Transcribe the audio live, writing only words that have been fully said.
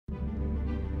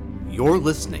You're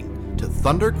listening to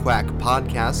Thunderquack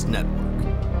Podcast Network.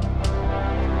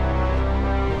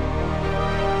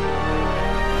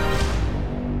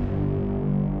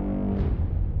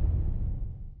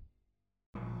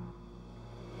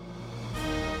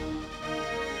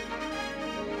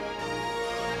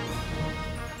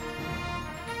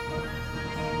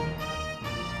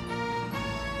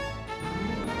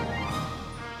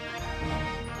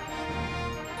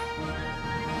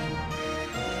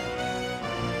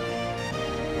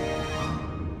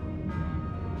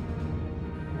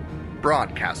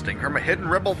 Broadcasting from a hidden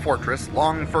rebel fortress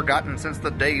long forgotten since the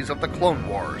days of the Clone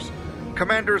Wars,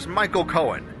 Commanders Michael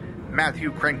Cohen,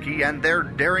 Matthew Krenke, and their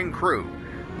daring crew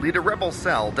lead a rebel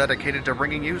cell dedicated to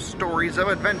bringing you stories of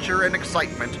adventure and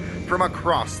excitement from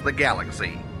across the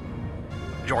galaxy.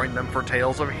 Join them for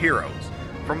tales of heroes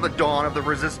from the dawn of the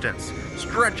Resistance,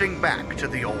 stretching back to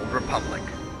the Old Republic.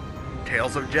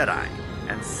 Tales of Jedi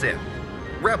and Sith,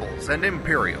 rebels and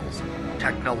Imperials,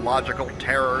 technological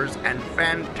terrors, and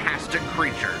fantastic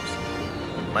creatures.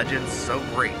 Legends so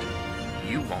great,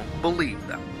 you won't believe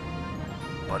them.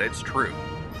 But it's true.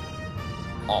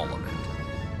 All of it.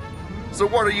 So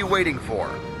what are you waiting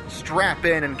for? Strap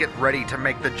in and get ready to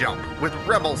make the jump with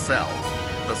Rebel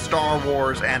Cels, the Star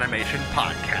Wars animation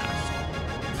podcast.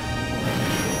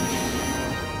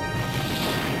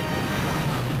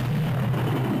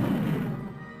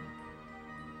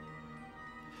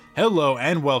 Hello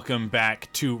and welcome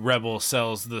back to Rebel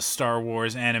Cels, the Star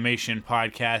Wars animation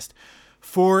podcast.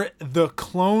 For the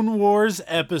Clone Wars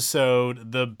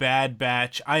episode, The Bad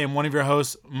Batch, I am one of your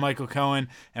hosts, Michael Cohen,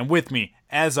 and with me,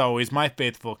 as always, my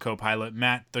faithful co-pilot,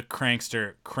 Matt the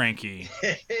Crankster Cranky.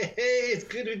 Hey, it's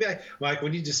good to be back. Mike,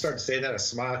 when you just start to say that, a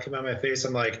smile came on my face.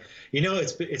 I'm like,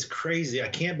 it's crazy. I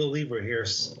can't believe we're here.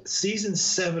 Season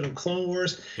 7 of Clone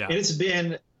Wars, and it's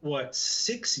been,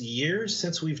 6 years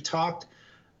since we've talked.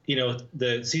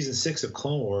 The season 6 of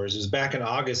Clone Wars is back in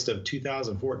August of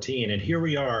 2014, and here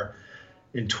we are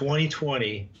in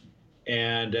 2020,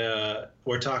 and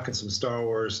we're talking some Star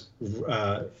Wars.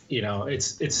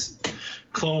 It's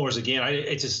Clone Wars again.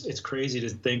 It's crazy to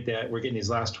think that we're getting these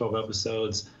last 12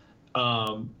 episodes.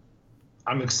 I'm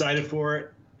excited for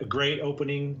it. A great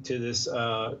opening to these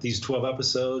 12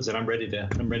 episodes, and I'm ready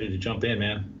to jump in,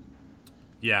 man.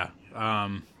 Yeah,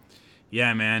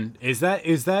 man. Is that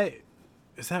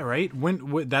right?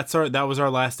 That was our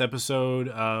last episode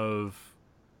of.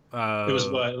 It was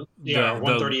what? Yeah,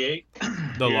 138.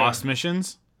 The Lost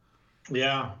Missions.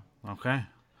 Yeah. Okay.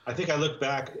 I think I look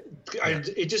back.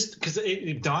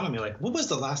 It dawned on me, like, what was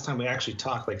the last time we actually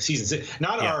talked, like season 6?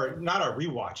 Not our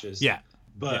rewatches. Yeah.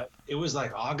 But it was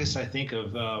like August, I think,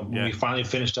 of when we finally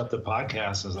finished up the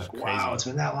podcast. I was like, wow, it's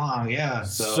been that long. Yeah.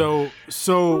 So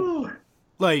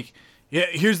like. Yeah,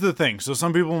 here's the thing. So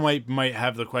some people might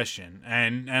have the question,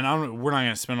 and we're not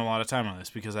going to spend a lot of time on this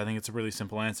because I think it's a really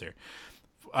simple answer.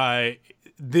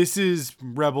 This is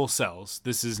Rebel Cels.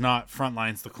 This is not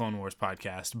Frontlines the Clone Wars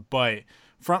podcast, but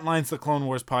Frontlines the Clone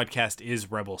Wars podcast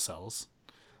is Rebel Cels.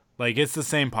 Like, it's the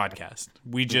same podcast.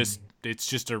 It's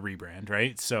just a rebrand,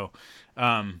 right? So,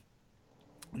 I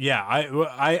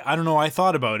don't know. I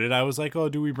thought about it. I was like, oh,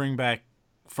 do we bring back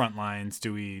Frontlines?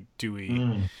 Do we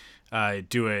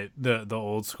do it the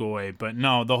old school way? But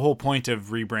no, the whole point of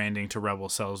rebranding to Rebel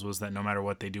Cels was that no matter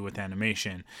what they do with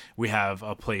animation, we have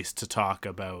a place to talk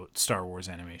about Star Wars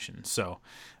animation. So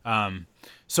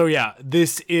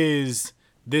this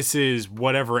is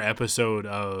whatever episode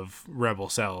of Rebel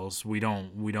Cels. We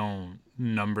don't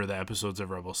number the episodes of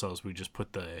Rebel Cels. We just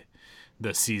put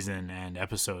the season and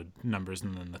episode numbers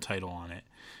and then the title on it.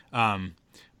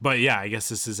 But yeah, I guess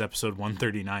this is episode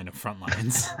 139 of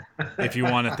Frontlines, if you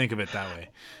want to think of it that way.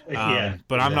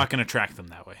 But I'm not going to track them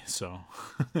that way. So,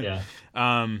 yeah.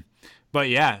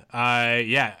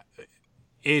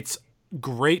 It's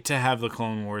great to have the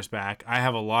Clone Wars back. I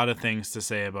have a lot of things to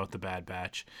say about the Bad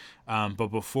Batch. But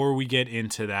before we get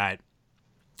into that,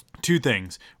 two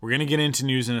things. We're going to get into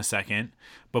news in a second.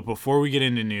 But before we get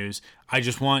into news, I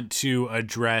just want to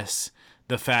address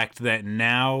the fact that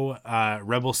now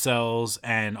Rebel Cels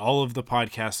and all of the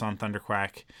podcasts on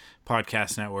Thunderquack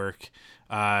Podcast Network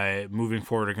moving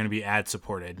forward are going to be ad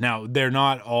supported. Now, they're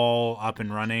not all up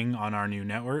and running on our new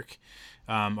network,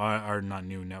 our not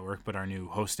new network, but our new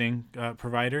hosting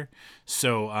provider.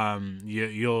 So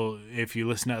you'll if you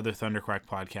listen to other Thunderquack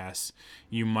podcasts,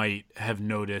 you might have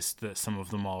noticed that some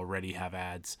of them already have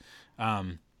ads.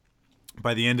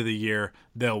 By the end of the year,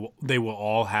 they will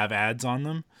all have ads on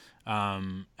them.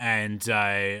 And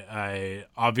I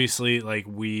obviously, like,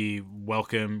 we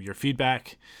welcome your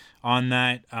feedback on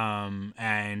that.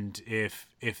 And if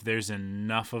there's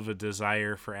enough of a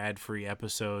desire for ad-free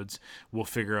episodes, we'll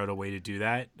figure out a way to do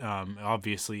that.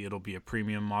 Obviously, it'll be a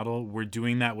premium model. We're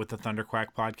doing that with the Thunderquack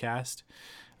podcast,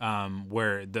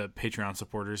 where the Patreon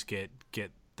supporters get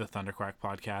the Thunderquack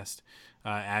podcast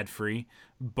ad-free.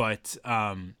 But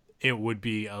it would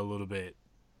be a little bit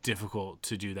difficult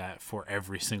to do that for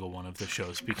every single one of the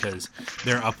shows because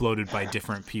they're uploaded by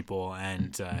different people,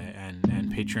 and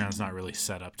Patreon's not really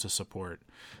set up to support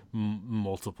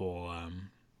multiple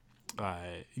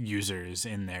users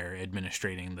in there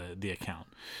administrating the account.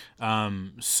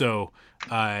 So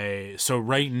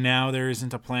right now there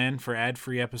isn't a plan for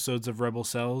ad-free episodes of Rebel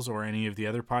Cels or any of the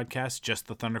other podcasts, just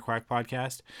the Thunderquack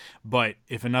podcast. But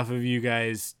if enough of you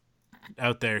guys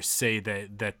out there say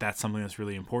that that's something that's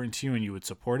really important to you and you would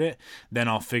support it, then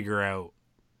I'll figure out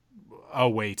a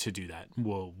way to do that.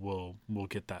 We'll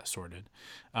get that sorted.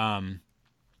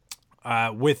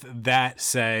 With that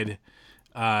said,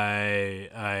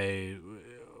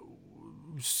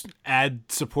 ad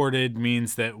supported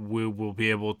means that we will be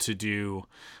able to do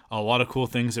a lot of cool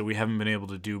things that we haven't been able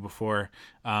to do before.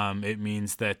 It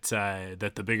means that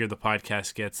the bigger the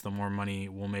podcast gets, the more money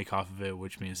we'll make off of it,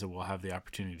 which means that we'll have the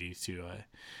opportunity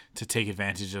to take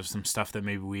advantage of some stuff that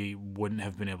maybe we wouldn't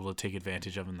have been able to take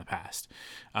advantage of in the past.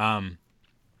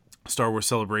 Star Wars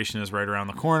Celebration is right around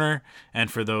the corner, and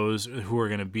for those who are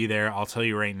going to be there, I'll tell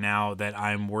you right now that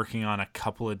I'm working on a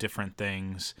couple of different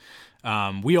things.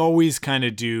 We always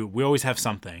have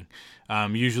something.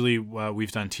 Usually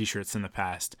we've done t-shirts in the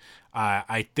past.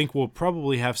 I think we'll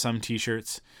probably have some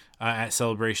t-shirts at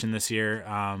Celebration this year,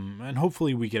 and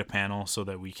hopefully we get a panel so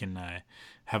that we can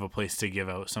have a place to give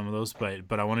out some of those,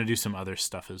 but I want to do some other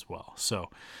stuff as well.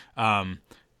 So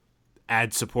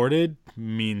ad supported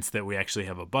means that we actually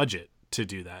have a budget to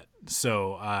do that.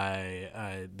 So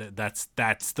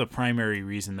that's the primary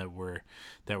reason that we're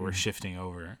shifting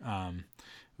over.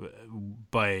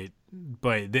 But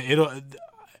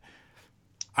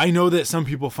I know that some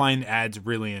people find ads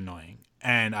really annoying,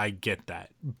 and I get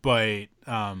that. But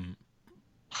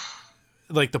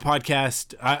like the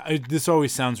podcast, this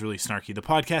always sounds really snarky. The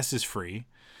podcast is free,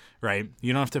 right?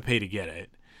 You don't have to pay to get it.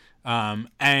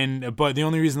 But the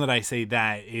only reason that I say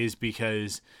that is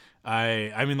because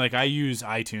I mean, like, I use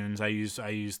iTunes. I use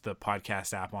the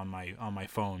podcast app on my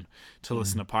phone to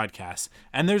listen to podcasts,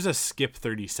 and there's a skip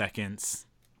 30 seconds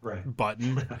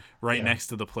button right next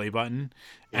to the play button.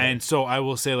 Yeah. And so I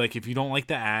will say, like, if you don't like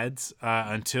the ads,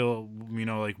 until, you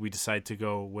know, like, we decide to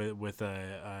go with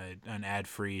an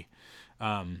ad-free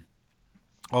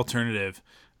alternative,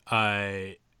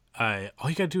 all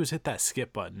you gotta do is hit that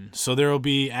skip button. So there will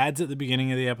be ads at the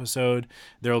beginning of the episode,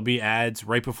 there will be ads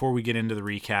right before we get into the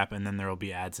recap, and then there will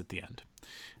be ads at the end.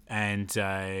 And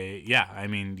I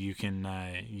mean, you can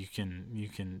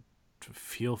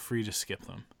feel free to skip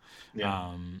them.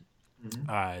 Yeah.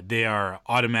 They are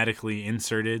automatically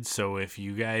inserted, so if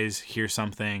you guys hear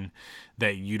something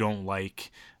that you don't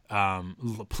like,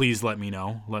 please let me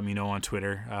know. Let me know on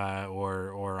Twitter,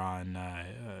 or on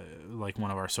like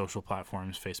one of our social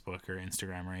platforms, Facebook or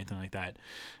Instagram or anything like that.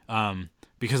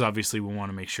 Because obviously we want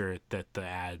to make sure that the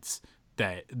ads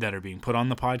that are being put on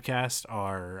the podcast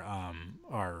are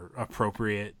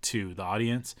appropriate to the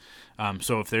audience.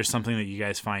 So if there's something that you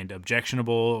guys find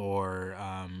objectionable or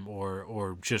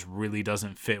just really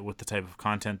doesn't fit with the type of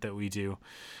content that we do,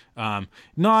 I'm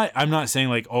not saying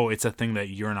like, oh, it's a thing that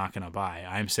you're not going to buy.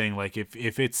 I'm saying like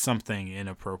if it's something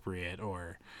inappropriate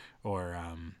or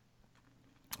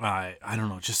I don't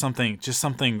know, just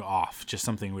something off, just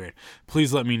something weird,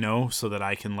 please let me know so that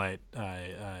I can let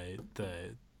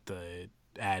the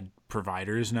ad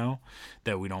providers know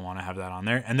that we don't want to have that on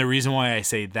there. And the reason why I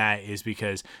say that is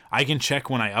because I can check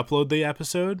when I upload the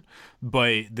episode,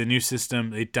 but the new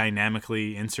system, it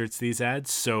dynamically inserts these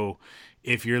ads. So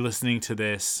if you're listening to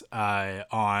this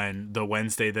on the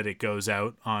Wednesday that it goes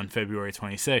out on February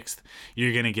 26th,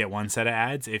 you're going to get one set of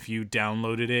ads. If you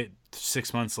downloaded it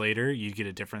 6 months later, you'd get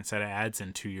a different set of ads,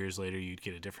 and 2 years later, you'd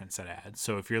get a different set of ads.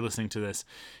 So if you're listening to this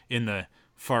in the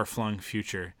far-flung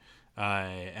future,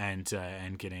 and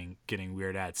getting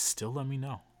weird ads, still let me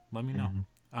know.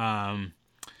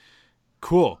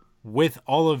 Cool. With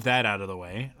all of that out of the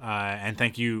way, and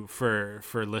thank you for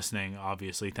listening,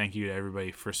 obviously. Thank you to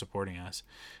everybody for supporting us.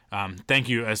 Thank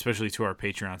you especially to our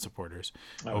Patreon supporters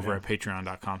over at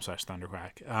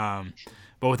patreon.com/thunderquack.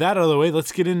 But with that out of the way,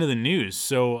 let's get into the news.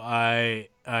 So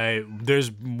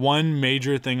there's one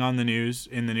major thing in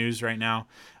the news right now.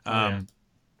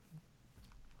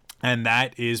 And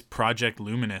that is Project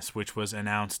Luminous, which was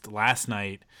announced last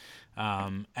night.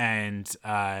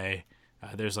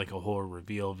 There's like a whole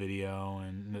reveal video,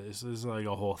 and this is like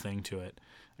a whole thing to it.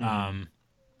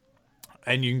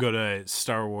 And you can go to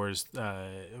Star Wars. You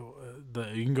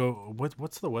can go.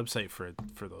 What's the website for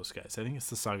those guys? I think it's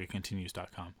the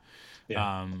SagaContinues.com.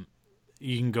 Yeah.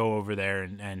 You can go over there,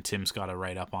 and Tim's got a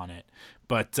write up on it.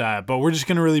 But we're just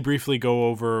gonna really briefly go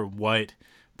over what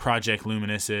Project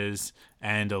Luminous is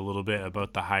and a little bit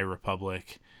about the High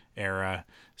Republic era.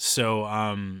 So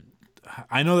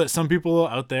I know that some people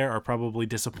out there are probably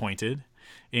disappointed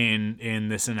in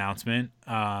this announcement.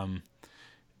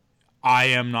 I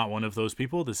am not one of those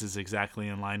people. This is exactly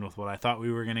in line with what I thought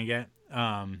we were going to get.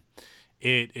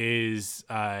 It is,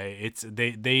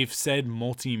 they've said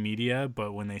multimedia,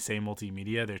 but when they say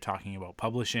multimedia, they're talking about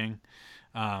publishing.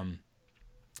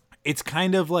 It's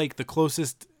kind of like the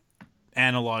closest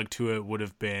analog to it would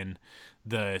have been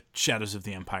the Shadows of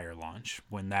the Empire launch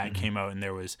when that came out, and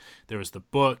there was the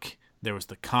book, there was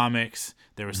the comics,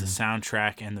 there was the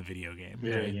soundtrack, and the video game.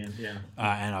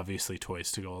 And obviously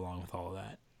toys to go along with all of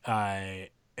that.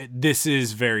 This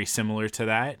is very similar to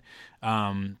that,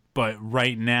 but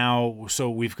right now, so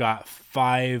we've got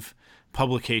 5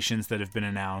 publications that have been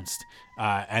announced,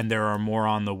 and there are more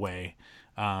on the way.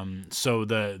 So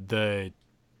the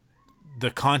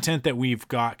content that we've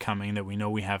got coming, that we know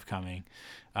we have coming,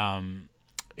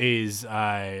 is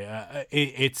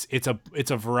it's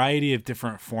a variety of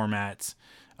different formats,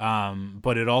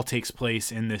 but it all takes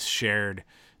place in this shared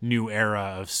new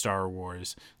era of Star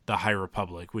Wars, the High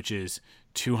Republic, which is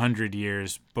 200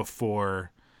 years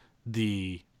before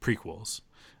the prequels.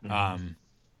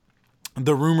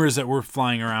 The rumors that were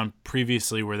flying around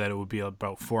previously were that it would be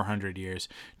about 400 years.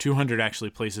 200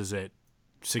 actually places it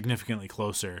significantly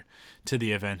closer to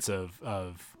the events of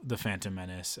the Phantom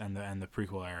Menace and the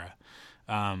prequel era,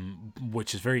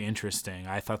 which is very interesting.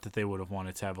 I thought that they would have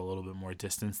wanted to have a little bit more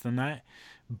distance than that,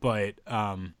 but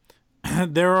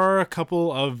there are a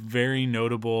couple of very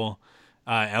notable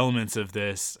elements of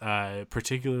this,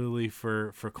 particularly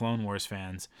for Clone Wars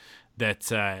fans,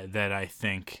 that I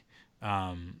think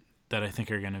are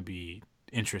going to be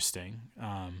interesting.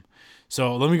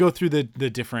 So let me go through the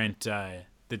different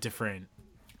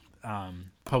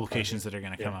publications that are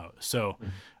going to come out. So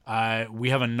we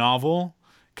have a novel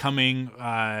coming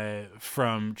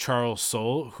from Charles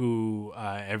Soule, who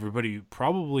everybody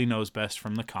probably knows best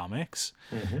from the comics,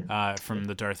 from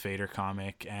the Darth Vader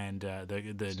comic and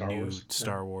the new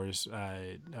Star Wars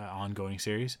ongoing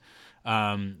series,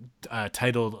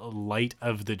 titled Light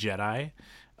of the Jedi.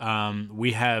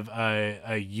 We have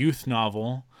a youth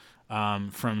novel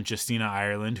from Justina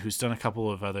Ireland, who's done a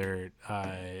couple of other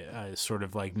sort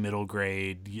of like middle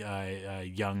grade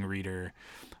young reader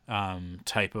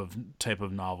type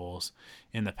of novels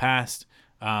in the past,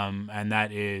 and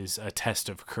that is A Test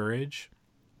of Courage.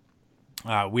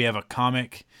 We have a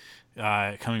comic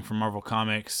coming from Marvel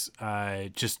Comics,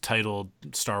 just titled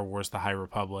Star Wars: The High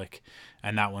Republic,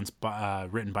 and that one's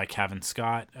written by Cavan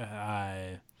Scott.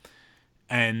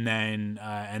 And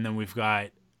then we've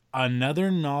got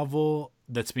another novel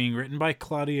that's being written by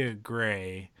Claudia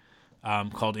Gray,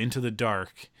 called Into the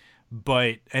Dark.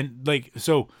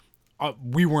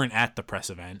 We weren't at the press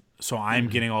event, so I'm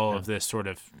getting all of this sort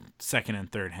of second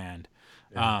and third hand.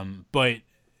 But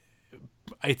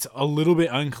it's a little bit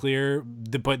unclear,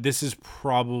 but this is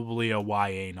probably a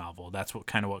YA novel. That's what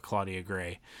Claudia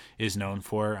Gray is known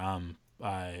for.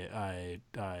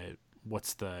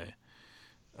 What's the...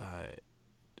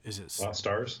 is it Lost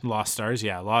Stars? Lost Stars,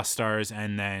 yeah, Lost Stars,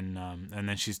 and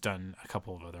then she's done a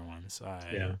couple of other ones.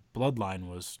 Bloodline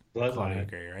was Claudia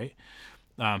Gray, right?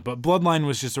 But Bloodline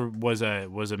was just was a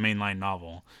mainline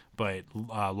novel, but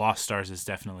Lost Stars is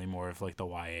definitely more of like the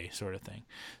YA sort of thing.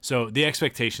 So the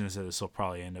expectation is that this will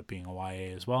probably end up being a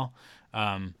YA as well,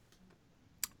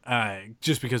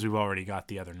 just because we've already got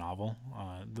the other novel,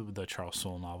 the Charles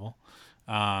Soule novel.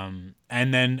 And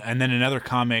then another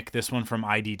comic, this one from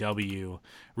IDW,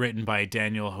 written by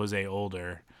Daniel Jose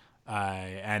Older,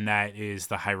 and that is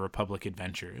the High Republic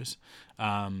Adventures.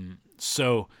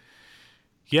 So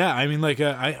yeah, I mean,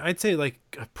 I'd say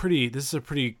this is a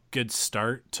pretty good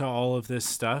start to all of this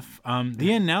stuff.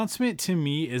 The announcement to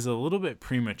me is a little bit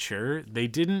premature. They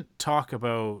didn't talk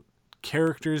about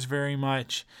characters very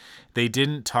much. They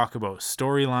didn't talk about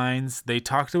storylines. They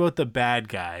talked about the bad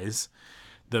guys.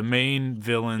 The main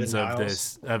villains of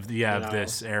this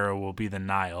era will be the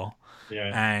Nile.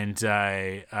 Yeah. And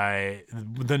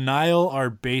the Nile are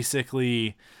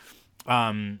basically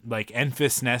like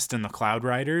Enfys Nest and the Cloud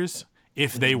Riders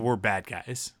if they were bad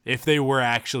guys. If they were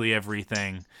actually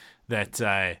everything that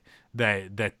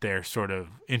they're sort of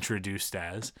introduced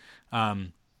as.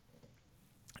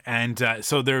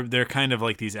 So they're kind of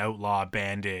like these outlaw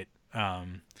bandit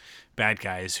bad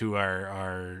guys who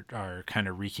are kind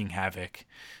of wreaking havoc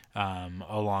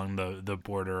along the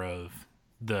border of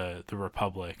the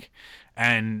Republic,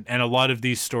 and a lot of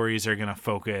these stories are going to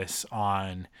focus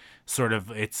on sort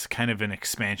of, it's kind of an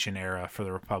expansion era for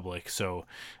the Republic. So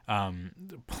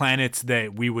planets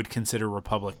that we would consider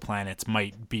Republic planets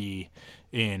might be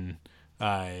in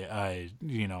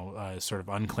sort of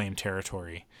unclaimed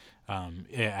territory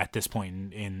at this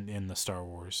point in the Star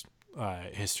Wars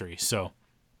history. So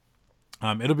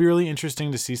it'll be really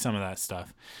interesting to see some of that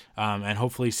stuff, and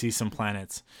hopefully see some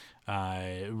planets,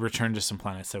 return to some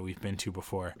planets that we've been to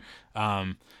before.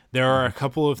 There are a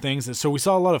couple of things so we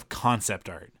saw a lot of concept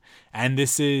art, and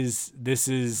this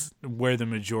is where the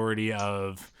majority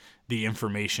of the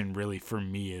information really for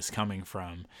me is coming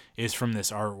from, is from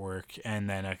this artwork, and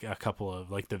then a couple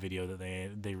of, like, the video that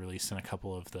they released, and a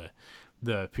couple of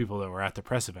the people that were at the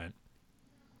press event.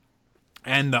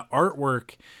 And the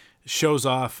artwork shows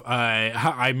off,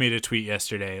 I made a tweet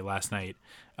last night,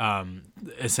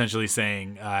 essentially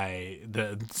saying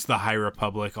the High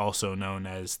Republic, also known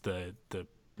as the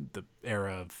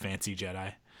era of fancy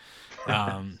Jedi,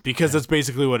 because that's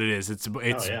basically what it is. It's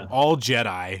all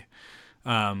Jedi.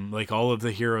 Like, all of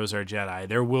the heroes are Jedi.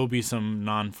 There will be some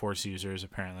non-Force users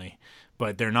apparently,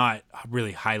 but they're not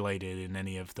really highlighted in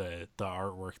any of the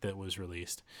artwork that was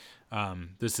released.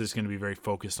 This is going to be very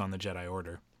focused on the Jedi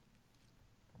Order.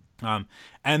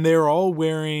 And they're all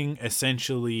wearing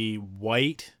essentially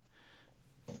white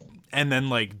and then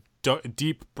like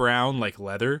deep brown, like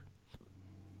leather,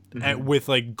 with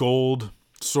like gold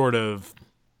sort of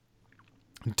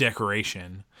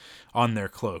decoration on their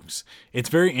cloaks. It's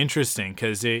very interesting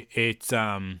because it's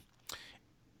the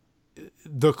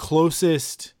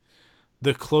closest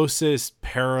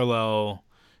parallel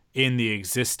in the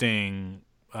existing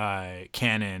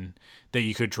canon that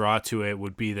you could draw to it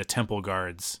would be the Temple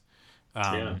Guards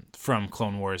from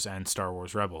Clone Wars and Star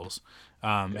Wars Rebels.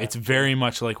 It's very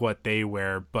much like what they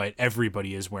wear, but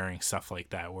everybody is wearing stuff like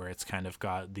that, where it's kind of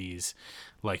got these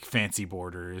like fancy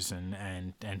borders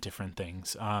and different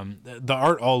things. The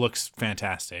art all looks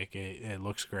fantastic. It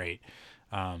looks great.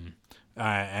 But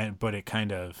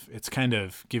it's kind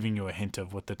of giving you a hint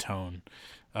of what the tone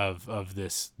of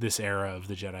this era of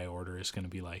the Jedi Order is going to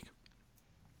be like.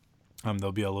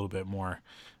 They'll be a little bit more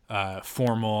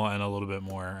formal and a little bit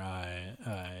more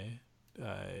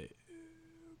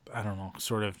I don't know,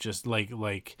 sort of just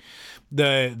like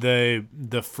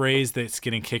the phrase that's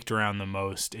getting kicked around the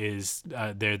most is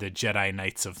they're the Jedi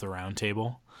Knights of the Round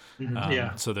Table.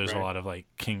 So there's a lot of like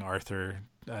King Arthur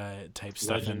type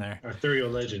stuff in there.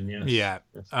 Arthurian legend, yes. Yeah.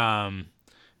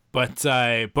 But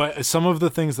some of the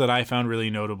things that I found really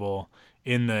notable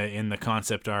in the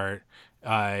concept art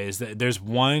is that there's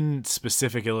one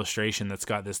specific illustration that's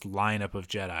got this lineup of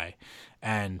Jedi,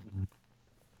 and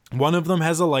one of them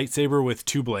has a lightsaber with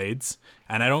two blades,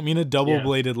 and I don't mean a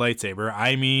double-bladed lightsaber.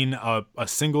 I mean a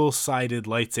single-sided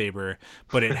lightsaber,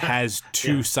 but it has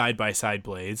two side-by-side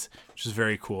blades, which is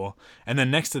very cool. And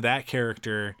then next to that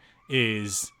character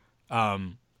is a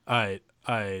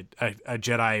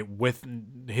Jedi with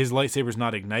his lightsaber's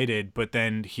not ignited, but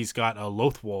then he's got a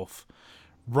Lothwolf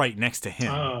right next to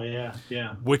him. Oh, yeah.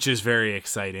 Which is very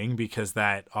exciting because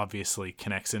that obviously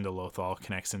connects into Lothal,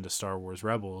 connects into Star Wars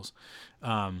Rebels.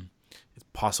 It's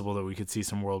possible that we could see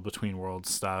some World Between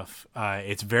Worlds stuff.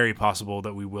 It's very possible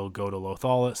that we will go to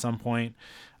Lothal at some point,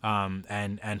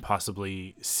 and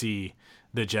possibly see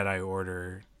the Jedi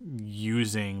Order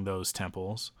using those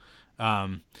temples.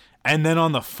 And then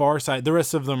on the far side, the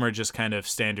rest of them are just kind of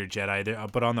standard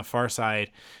Jedi. But on the far side,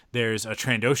 there's a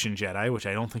Trandoshan Jedi, which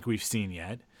I don't think we've seen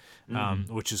yet,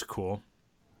 which is cool.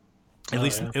 At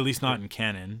least not in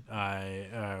canon,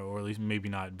 or at least maybe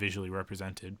not visually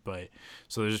represented. But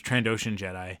so there's a Trandoshan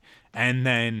Jedi, and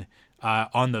then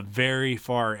on the very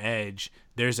far edge,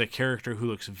 there's a character who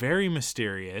looks very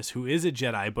mysterious, who is a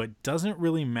Jedi, but doesn't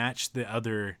really match the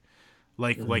other.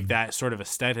 Like that sort of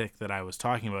aesthetic that I was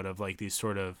talking about, of like these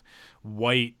sort of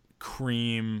white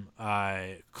cream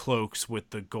cloaks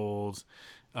with the gold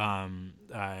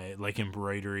like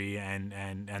embroidery and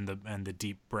the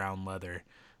deep brown leather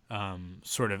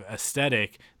sort of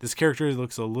aesthetic. This character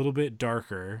looks a little bit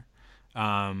darker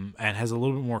and has a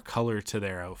little bit more color to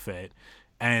their outfit,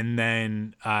 and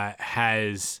then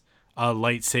has a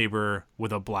lightsaber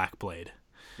with a black blade.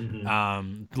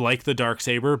 Like the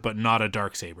Darksaber, but not a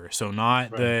Darksaber. So not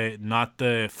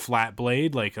the flat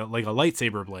blade, like a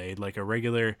lightsaber blade, like a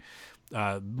regular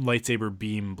lightsaber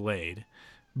beam blade,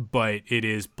 but it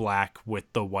is black with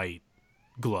the white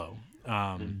glow.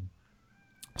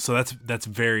 So that's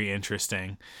very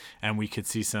interesting, and we could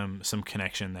see some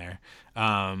connection there.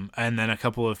 And then a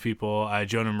couple of people,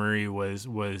 Jonah Murray was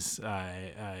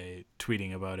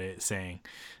tweeting about it, saying,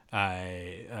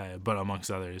 but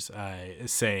amongst others,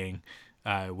 saying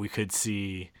we could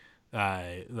see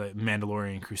the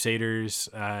Mandalorian Crusaders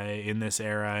in this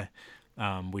era.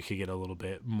 We could get a little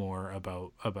bit more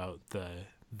about the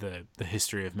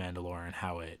history of Mandalore and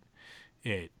how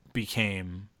it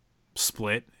became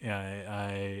split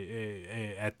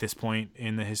at this point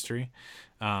in the history.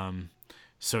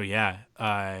 So yeah,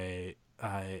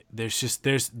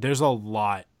 there's a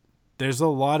lot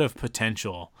of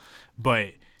potential, but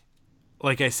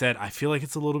like I said, I feel like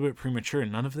it's a little bit premature.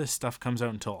 None of this stuff comes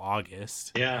out until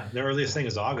August. Yeah, the earliest thing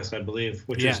is August, I believe,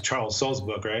 which is Charles Soule's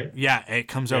book, right? Yeah, it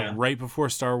comes out right before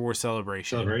Star Wars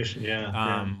Celebration.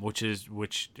 Which is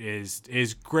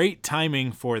great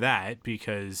timing for that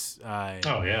because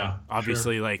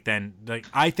obviously sure. like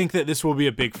I think that this will be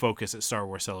a big focus at Star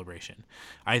Wars Celebration.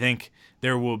 I think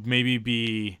there will maybe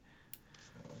be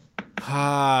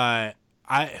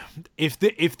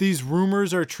if these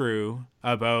rumors are true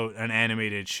about an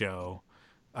animated show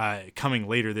coming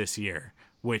later this year,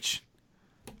 which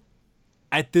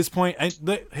at this point,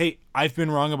 I've been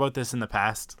wrong about this in the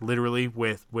past, literally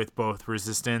with both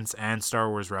Resistance and Star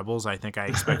Wars Rebels. I think I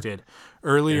expected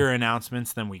earlier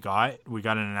announcements than we got. We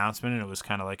got an announcement and it was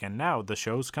kind of like, and now the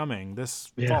show's coming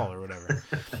this fall or whatever.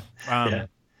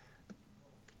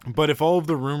 But if all of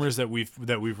the rumors that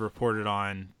we've reported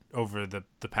on over the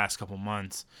past couple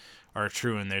months are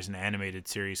true and there's an animated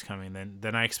series coming,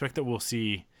 then I expect that we'll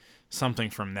see something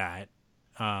from that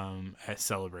at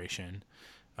Celebration.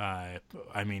 I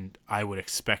mean, I would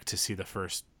expect to see the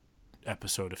first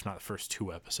episode, if not the first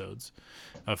 2 episodes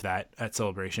of that at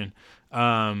Celebration.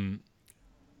 But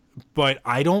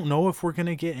I don't know if we're going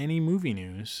to get any movie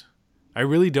news. I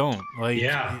really don't.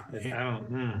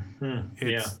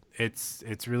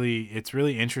 It's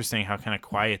really interesting how kind of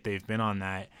quiet they've been on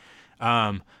that.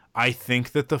 I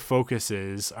think that the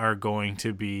focuses are going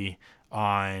to be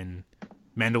on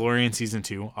Mandalorian season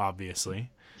 2, obviously.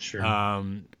 Sure.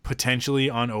 Potentially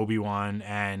on Obi-Wan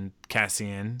and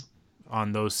Cassian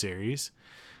on those series.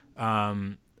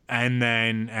 And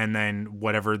then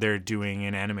whatever they're doing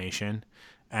in animation.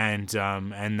 And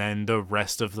then the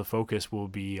rest of the focus will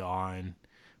be on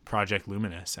Project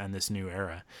Luminous and this new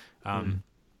era. I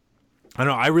don't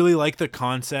know. I really like the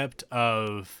concept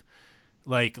of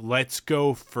like, let's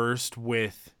go first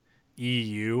with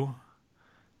EU.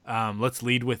 Let's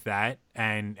lead with that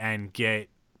and get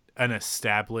an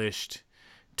established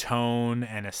tone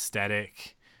and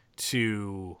aesthetic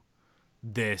to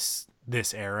this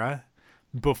era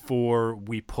before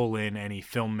we pull in any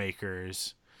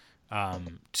filmmakers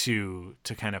to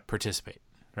kind of participate,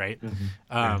 right?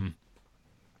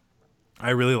 I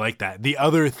really like that. The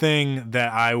other thing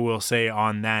that I will say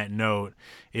on that note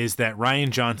is that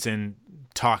Rian Johnson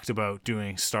talked about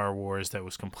doing Star Wars that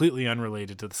was completely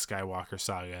unrelated to the Skywalker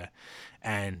saga,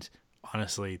 and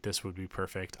honestly, this would be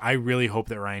perfect. I really hope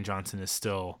that Rian Johnson is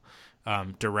still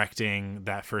directing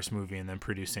that first movie and then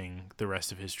producing the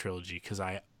rest of his trilogy, because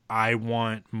I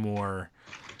want more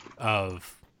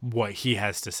of what he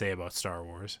has to say about Star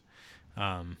Wars.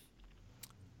 And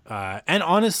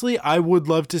honestly, I would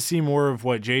love to see more of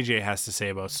what JJ has to say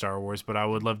about Star Wars, but I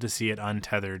would love to see it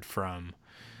untethered from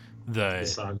the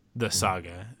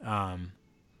saga.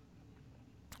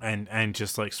 And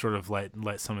just like sort of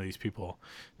let some of these people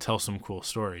tell some cool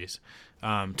stories,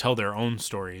 tell their own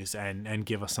stories and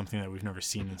give us something that we've never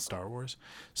seen in Star Wars.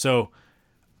 So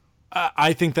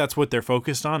I think that's what they're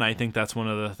focused on. I think that's one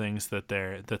of the things that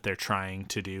they're trying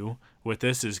to do with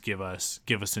this is give us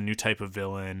a new type of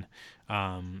villain,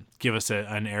 give us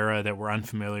an era that we're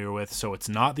unfamiliar with. So it's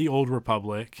not the old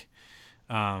Republic,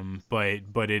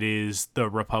 but it is the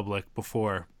Republic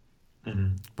before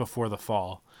the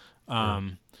fall.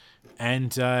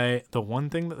 And the one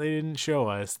thing that they didn't show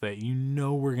us that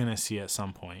we're gonna see at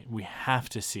some point, we have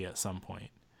to see at some point,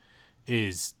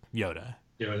 is Yoda.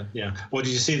 Yeah. Well,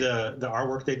 did you see the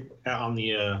artwork they on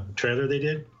the trailer they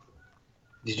did?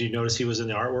 Did you notice he was in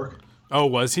the artwork? Oh,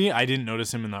 was he? I didn't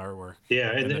notice him in the artwork.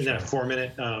 Yeah, in that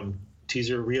 4-minute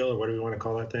teaser reel, or whatever you want to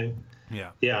call that thing.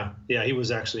 Yeah. He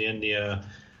was actually in the.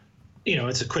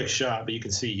 It's a quick shot, but you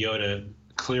can see Yoda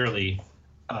clearly,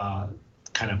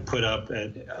 kind of put up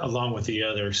along with the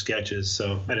other sketches.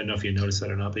 So I don't know if you noticed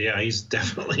that or not, but yeah, he's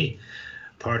definitely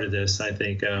part of this, I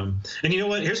think. And you know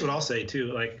what? Here's what I'll say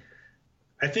too. Like,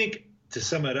 I think to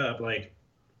sum it up, like,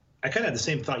 I kind of had the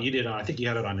same thought you did I think you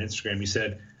had it on Instagram. You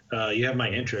said, you have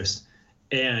my interest.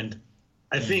 And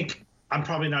I think I'm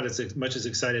probably not as much as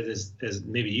excited as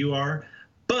maybe you are,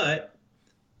 but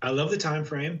I love the time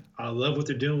frame. I love what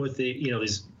they're doing with the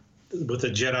these with the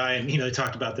Jedi, and they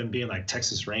talked about them being like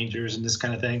Texas Rangers and this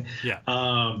kind of thing. Yeah.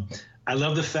 I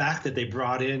love the fact that they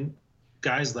brought in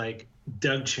guys like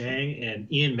Doug Chang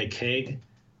and Ian McCaig,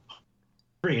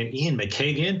 bringing Ian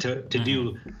McCaig in to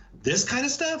do this kind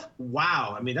of stuff.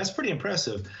 Wow. I mean, that's pretty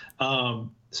impressive.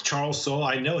 Charles Soule,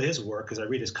 I know his work because I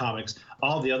read his comics.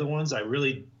 All the other ones, I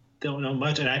really don't know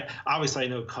much. And I obviously I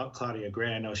know Claudia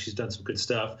Gray. I know she's done some good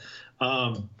stuff.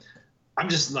 I'm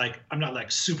not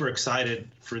like super excited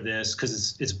for this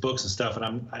because it's books and stuff,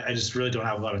 and I just really don't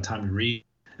have a lot of time to read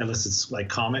unless it's like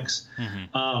comics.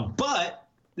 But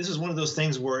this is one of those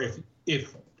things where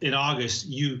if in August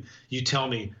you tell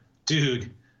me, dude,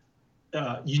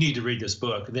 you need to read this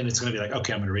book, then it's going to be like,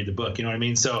 okay, I'm going to read the book. You know what I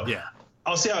mean? So yeah.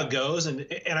 I'll see how it goes, and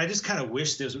I just kind of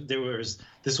wish this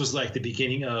was like the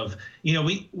beginning of,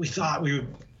 we thought we would.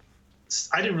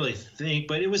 I didn't really think,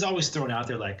 but it was always thrown out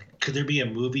there like, could there be a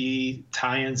movie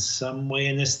tie-in some way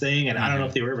in this thing? And I don't know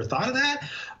if they ever thought of that,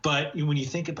 but when you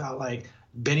think about like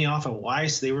Benioff and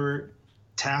Weiss, they were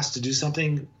tasked to do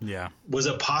something. Yeah. Was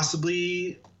it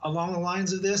possibly along the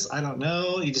lines of this? I don't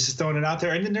know. You just throwing it out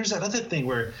there. And then there's that other thing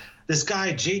where this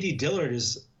guy, J.D. Dillard,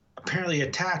 is apparently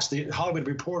attached. The Hollywood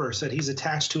Reporter said he's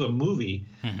attached to a movie.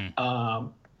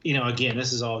 Again,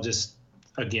 this is all just,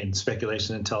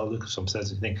 speculation until Lucasfilm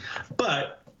says anything.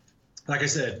 But like I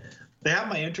said, they have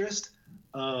my interest,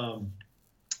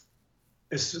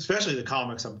 especially the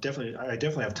comics. I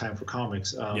definitely have time for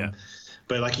comics.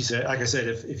 But like I said,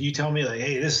 if you tell me like,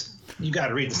 hey, you got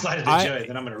to read the Slide of the Jedi,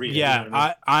 then I'm going to read it. Yeah, you know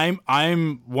what I mean?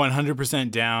 I'm 100%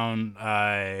 down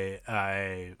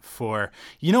for.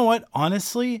 You know what?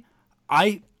 Honestly,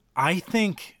 I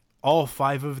think all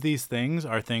 5 of these things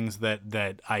are things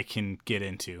that I can get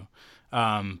into.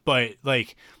 But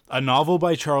like a novel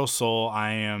by Charles Soule,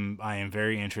 I am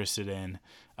very interested in.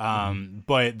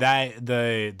 But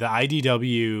the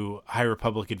IDW High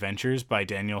Republic Adventures by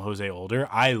Daniel Jose Older,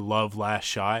 I love Last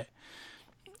Shot.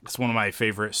 It's one of my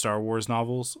favorite Star Wars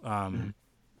novels,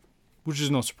 which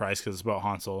is no surprise because it's about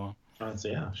Han Solo.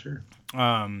 Yeah, sure.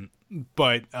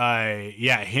 But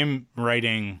him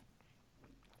writing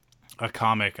a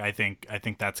comic, I think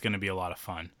that's going to be a lot of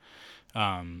fun.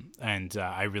 And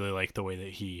I really like the way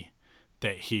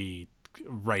that he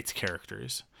writes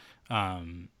characters.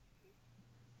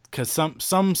 Because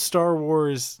some Star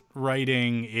Wars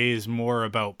writing is more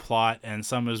about plot, and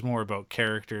some is more about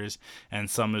characters, and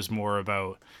some is more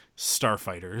about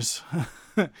starfighters.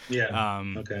 Yeah.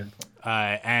 Okay.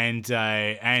 And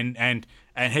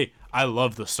hey, I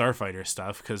love the starfighter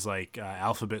stuff because like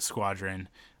Alphabet Squadron.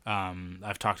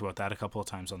 I've talked about that a couple of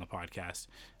times on the podcast.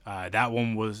 That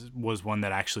one was one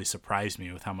that actually surprised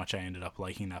me with how much I ended up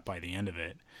liking that by the end of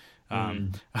it.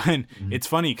 And it's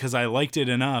funny because I liked it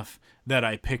enough that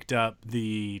I picked up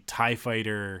the TIE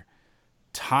Fighter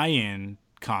tie-in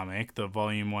comic, the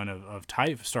volume 1 of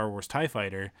Star Wars TIE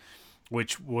Fighter,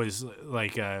 which was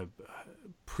like a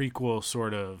prequel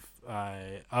sort of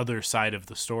other side of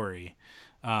the story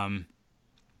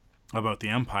about the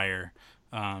Empire.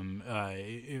 That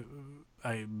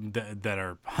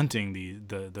are hunting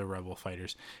the rebel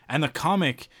fighters, and the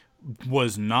comic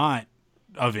was not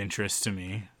of interest to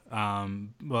me.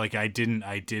 Like I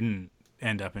didn't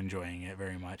end up enjoying it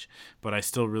very much, but I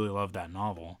still really love that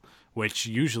novel, which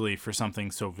usually for something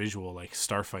so visual like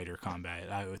starfighter combat,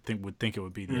 I would think it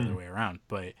would be the other way around.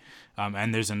 But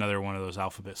and there's another one of those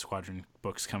Alphabet Squadron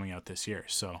books coming out this year,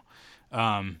 so.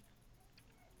 But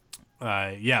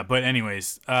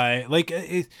anyways, look,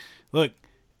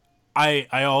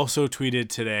 I also tweeted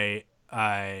today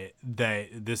that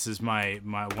this is my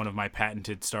one of my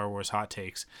patented Star Wars hot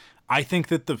takes. I think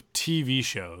that the TV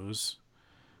shows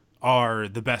are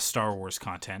the best Star Wars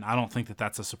content. I don't think that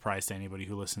that's a surprise to anybody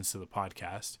who listens to the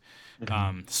podcast.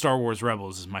 Star Wars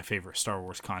Rebels is my favorite Star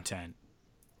Wars content,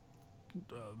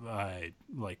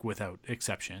 like without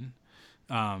exception.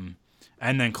 And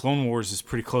then Clone Wars is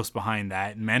pretty close behind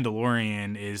that.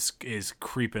 Mandalorian is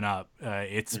creeping up.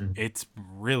 It's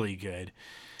really good.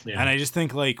 Yeah. And I just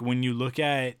think like when you look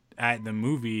at the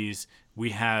movies,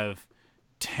 we have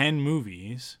 10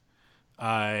 movies,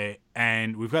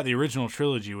 and we've got the original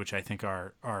trilogy, which I think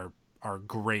are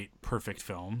great, perfect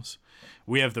films.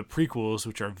 We have the prequels,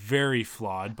 which are very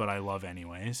flawed, but I love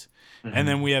anyways. And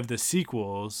then we have the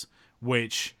sequels,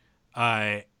 which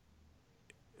 1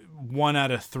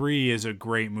 out of 3 is a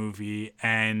great movie,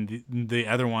 and the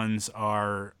other ones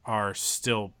are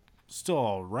still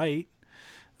all right.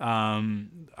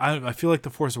 I feel like The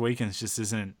Force Awakens just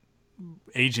isn't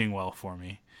aging well for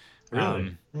me.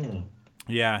 Really?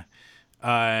 Yeah.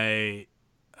 I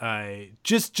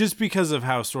just because of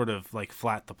how sort of like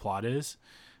flat the plot is.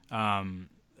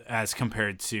 as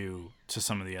compared to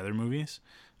some of the other movies.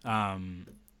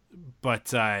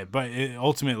 But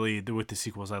ultimately with the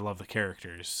sequels, I love the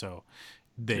characters, so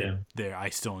I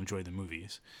still enjoy the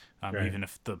movies, right. Even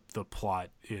if the plot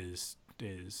is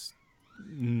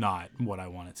not what I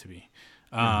want it to be.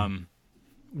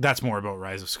 That's more about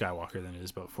Rise of Skywalker than it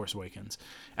is about Force Awakens.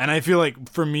 And I feel like,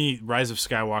 for me, Rise of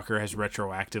Skywalker has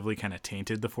retroactively kind of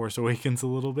tainted The Force Awakens a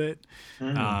little bit.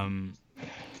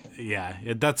 Yeah,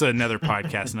 that's another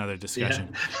podcast, another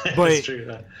discussion. Yeah, but that's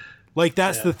true. Like,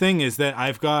 that's the thing, is that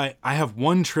I have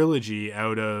one trilogy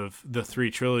out of the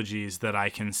 3 trilogies that I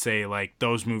can say, like,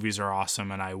 those movies are awesome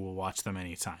and I will watch them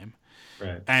anytime.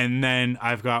 Right. And then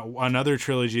I've got another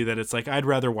trilogy that it's like, I'd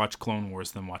rather watch Clone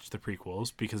Wars than watch the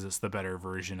prequels because it's the better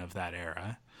version of that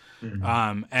era.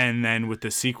 And then with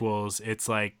the sequels, it's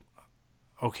like,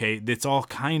 okay, it's all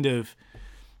kind of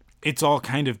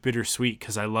bittersweet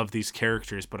because I love these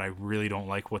characters, but I really don't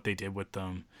like what they did with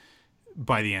them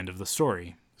by the end of the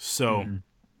story. So,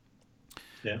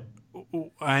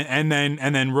 and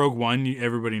then Rogue One,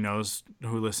 everybody knows,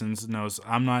 who listens knows,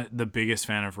 I'm not the biggest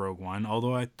fan of Rogue One,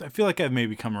 although I feel like I've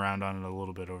maybe come around on it a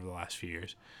little bit over the last few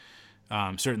years,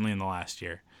 certainly in the last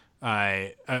year.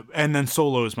 And then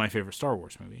Solo is my favorite Star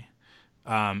Wars movie.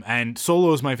 And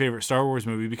Solo is my favorite Star Wars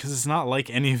movie because it's not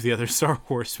like any of the other Star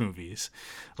Wars movies.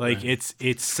 Like, right.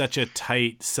 It's such a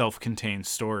tight, self-contained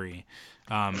story.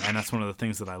 And that's one of the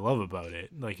things that I love about it.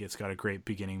 Like, it's got a great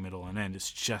beginning, middle, and end.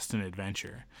 It's just an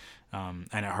adventure. And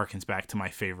it harkens back to my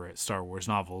favorite Star Wars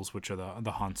novels, which are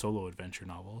the Han Solo adventure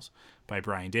novels by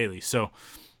Brian Daley. So,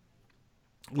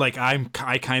 like, I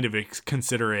kind of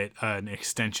consider it an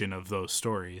extension of those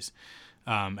stories.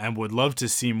 And would love to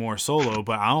see more Solo,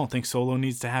 but I don't think Solo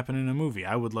needs to happen in a movie.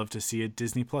 I would love to see a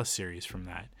Disney Plus series from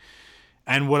that.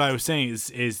 And what I was saying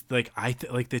is like,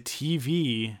 like the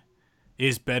TV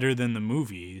is better than the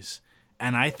movies.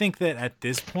 And I think that at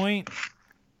this point,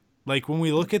 like, when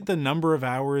we look at the number of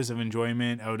hours of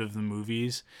enjoyment out of the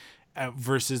movies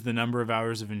versus the number of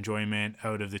hours of enjoyment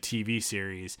out of the TV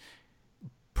series,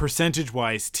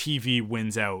 percentage-wise, TV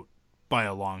wins out by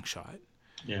a long shot.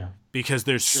 Yeah. Because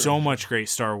there's so much great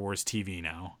Star Wars TV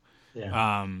now.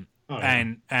 Yeah.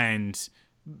 And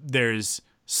there's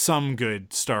some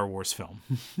good Star Wars film,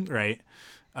 right?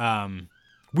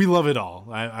 We love it all.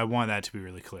 I want that to be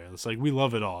really clear. It's like, we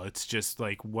love it all. It's just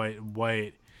like what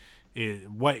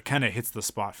kind of hits the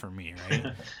spot for me, right?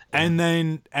 Yeah. And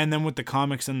then with the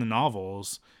comics and the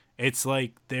novels, it's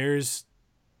like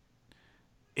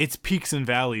it's peaks and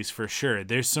valleys for sure.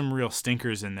 There's some real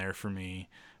stinkers in there for me.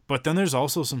 But then there's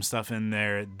also some stuff in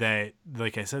there that,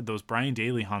 like I said, those Brian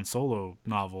Daley Han Solo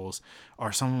novels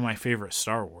are some of my favorite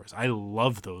Star Wars. I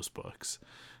love those books.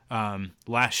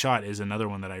 Last Shot is another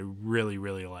one that I really,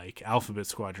 really like. Alphabet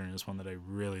Squadron is one that I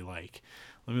really like.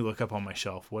 Let me look up on my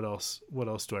shelf. What else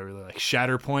do I really like?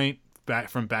 Shatterpoint,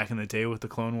 back in the day with the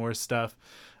Clone Wars stuff.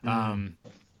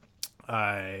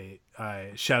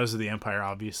 Shadows of the Empire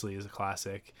obviously is a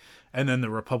classic. And then the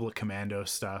Republic Commando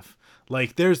stuff.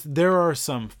 Like, there are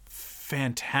some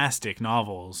fantastic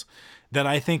novels that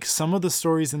I think some of the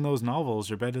stories in those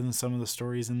novels are better than some of the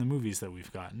stories in the movies that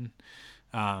we've gotten.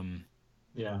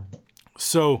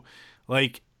 So,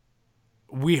 like,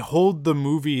 we hold the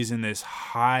movies in this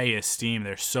high esteem.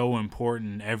 They're so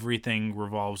important. Everything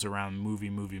revolves around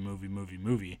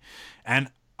movie. And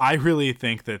I really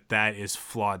think that is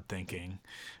flawed thinking.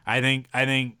 I think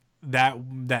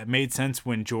that made sense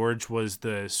when George was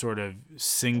the sort of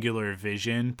singular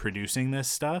vision producing this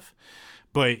stuff.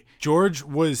 But George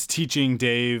was teaching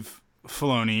Dave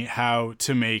Filoni how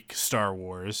to make Star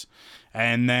Wars.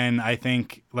 And then I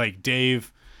think, like,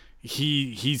 Dave,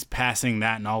 he's passing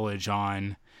that knowledge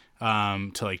on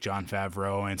to, like, Jon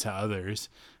Favreau and to others.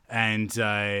 And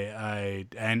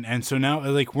so now,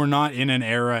 like, we're not in an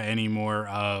era anymore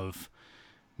of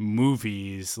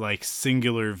movies, like,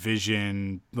 singular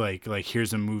vision, like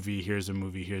here's a movie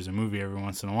every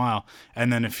once in a while,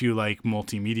 and then a few, like,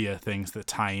 multimedia things that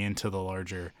tie into the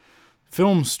larger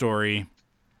film story.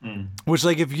 Which,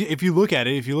 like, if you look at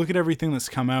everything that's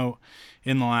come out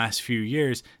in the last few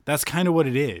years, that's kind of what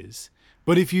it is.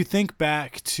 But if you think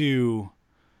back to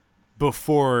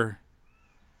before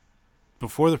the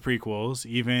prequels,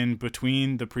 even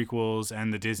between the prequels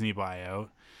and the Disney buyout,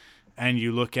 and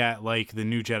you look at, like, the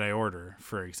New Jedi Order,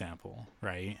 for example,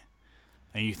 right?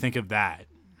 And you think of that,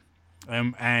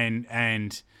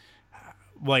 and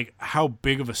like, how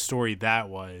big of a story that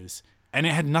was, and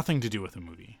it had nothing to do with the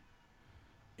movie.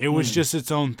 It was just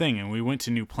its own thing, and we went to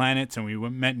new planets, and we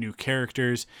met new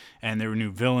characters, and there were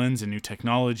new villains, and new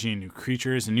technology, and new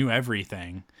creatures, and new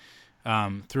everything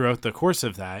throughout the course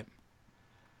of that.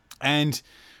 And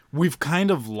we've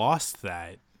kind of lost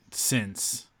that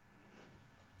since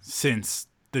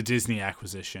the Disney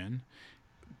acquisition.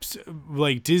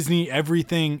 Like Disney,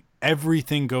 everything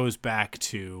goes back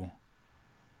to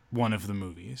one of the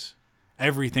movies.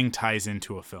 Everything ties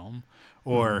into a film,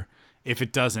 or if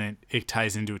it doesn't, it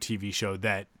ties into a TV show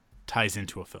that ties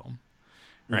into a film,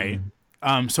 right?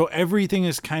 So everything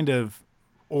is kind of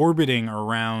orbiting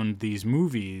around these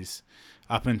movies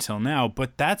up until now,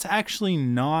 but that's actually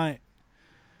not.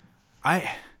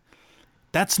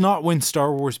 That's not when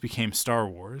Star Wars became Star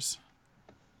Wars,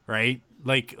 right?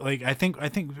 Like I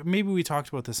think maybe we talked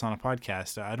about this on a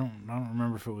podcast. I don't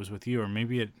remember if it was with you, or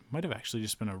maybe it might have actually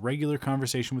just been a regular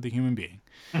conversation with a human being.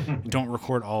 Don't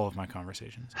record all of my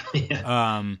conversations.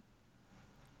 Yeah.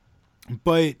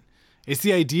 But it's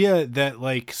the idea that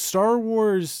like Star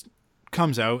Wars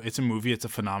comes out, it's a movie, it's a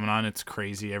phenomenon, it's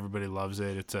crazy, everybody loves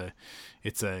it.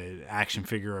 It's a action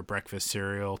figure, a breakfast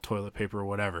cereal, toilet paper,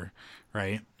 whatever,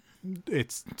 right?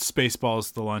 It's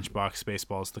Spaceballs the lunchbox,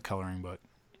 Spaceballs the coloring book.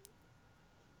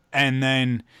 And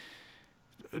then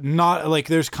not like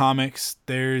there's comics,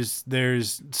 there's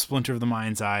Splinter of the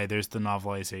Mind's Eye, there's the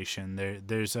novelization,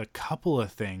 there's a couple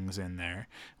of things in there.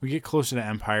 We get closer to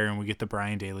Empire and we get the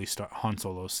Brian Daley Han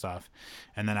Solo stuff,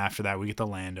 and then after that we get the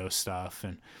Lando stuff,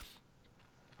 and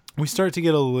we start to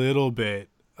get a little bit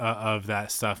of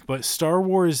that stuff. But Star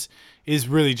Wars is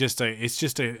really just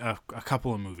a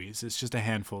couple of movies. It's just a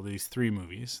handful of these 3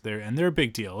 movies. They're a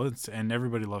big deal. And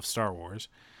everybody loves Star Wars.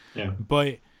 Yeah.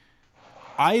 But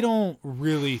I don't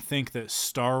really think that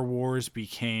Star Wars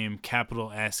became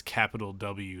capital S, capital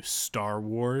W Star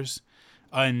Wars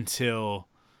until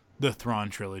the Thrawn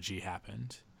trilogy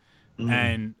happened.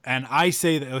 And I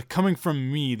say that, like, coming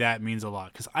from me, that means a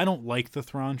lot, because I don't like the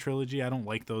Thrawn trilogy. I don't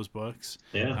like those books.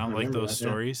 Yeah, I don't like those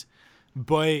stories.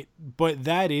 Yeah. But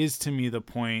that is, to me, the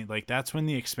point. Like, that's when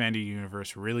the expanded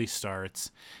universe really starts,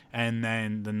 and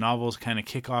then the novels kind of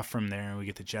kick off from there. And we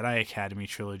get the Jedi Academy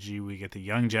trilogy. We get the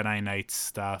Young Jedi Knights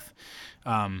stuff.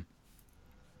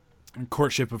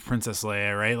 Courtship of Princess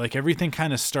Leia, right? Like, everything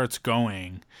kind of starts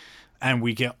going. And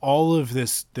we get all of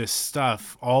this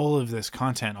stuff, all of this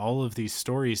content, all of these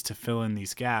stories to fill in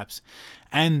these gaps.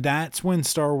 And that's when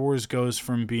Star Wars goes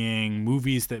from being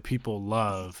movies that people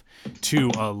love to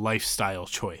a lifestyle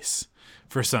choice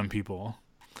for some people,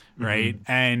 right?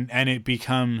 And it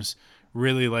becomes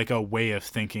really like a way of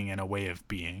thinking and a way of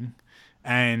being.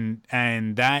 And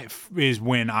that is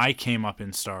when I came up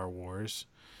in Star Wars.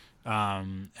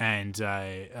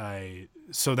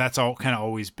 So that's all kind of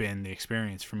always been the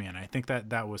experience for me. And I think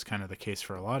that was kind of the case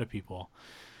for a lot of people.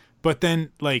 But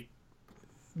then like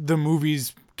the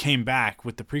movies came back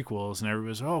with the prequels and everybody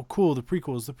was, oh, cool. The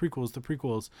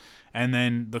prequels. And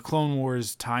then the Clone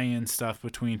Wars tie-in stuff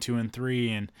between 2 and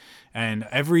 3 and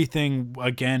everything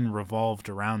again revolved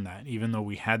around that, even though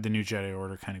we had the New Jedi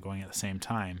Order kind of going at the same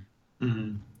time.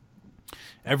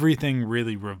 Everything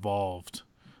really revolved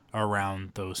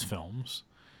around those films.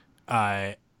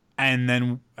 And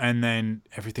then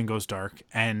everything goes dark,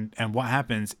 and what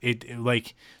happens? It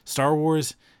like Star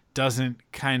Wars doesn't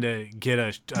kind of get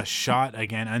a shot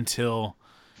again until,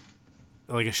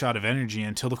 like, a shot of energy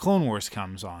until the Clone Wars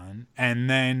comes on, and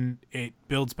then it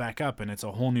builds back up, and it's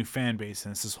a whole new fan base,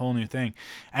 and it's this whole new thing.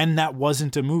 And that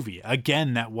wasn't a movie.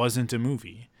 Again, that wasn't a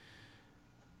movie.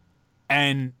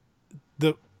 And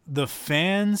the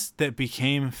fans that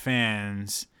became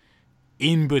fans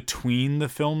in between the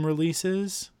film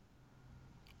releases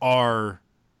are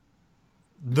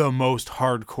the most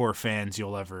hardcore fans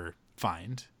you'll ever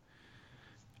find.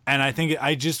 And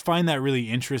I just find that really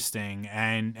interesting.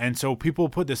 And so people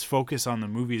put this focus on the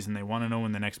movies and they want to know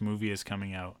when the next movie is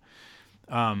coming out.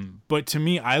 But to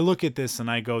me, I look at this and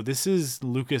I go, this is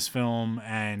Lucasfilm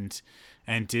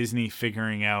and Disney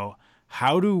figuring out,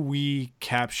 how do we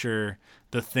capture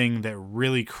the thing that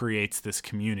really creates this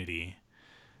community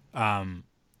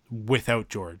without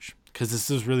George? Because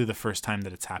this is really the first time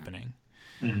that it's happening.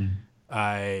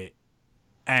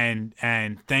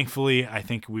 And thankfully, I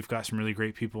think we've got some really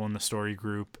great people in the story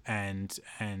group, and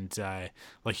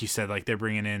like you said, like they're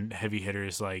bringing in heavy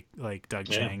hitters like Doug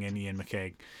Chiang and Ian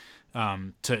McKeag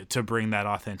to bring that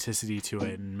authenticity to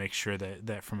it and make sure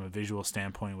that from a visual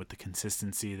standpoint, with the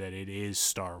consistency, that it is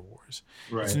Star Wars.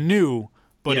 Right. It's new,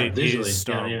 but it visually is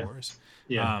Star Wars.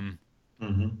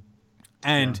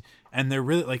 And they're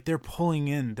really, like, they're pulling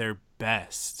in their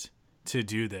best to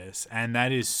do this, and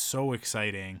that is so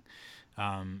exciting.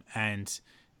 And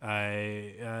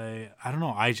I don't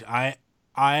know.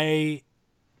 I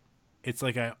it's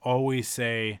like I always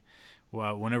say,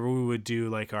 whenever we would do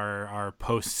like our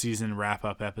post-season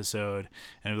wrap-up episode,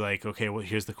 and be like, okay, well,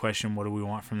 here's the question, what do we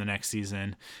want from the next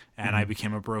season? And I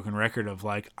became a broken record of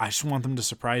like, I just want them to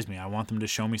surprise me. I want them to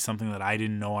show me something that I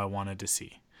didn't know I wanted to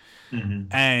see.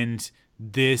 And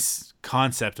this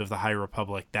concept of the High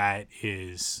Republic,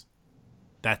 that's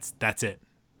it.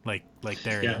 Like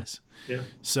there it is. Yeah.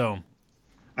 So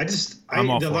last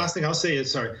thing I'll say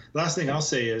is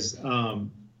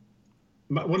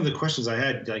one of the questions I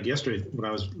had like yesterday when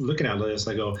I was looking at this,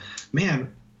 I go,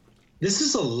 man, this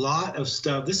is a lot of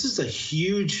stuff. This is a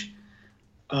huge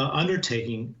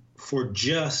undertaking for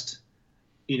just,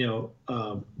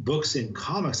 books and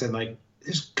comics. And like,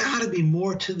 there's got to be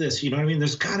more to this. You know what I mean?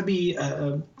 There's got to be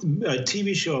a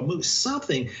TV show, a movie,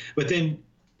 something. But then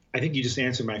I think you just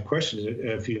answered my question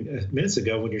a few minutes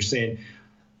ago when you're saying,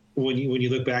 when you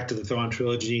look back to the Thrawn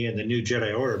trilogy and the New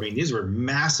Jedi Order, I mean, these were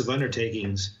massive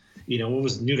undertakings. What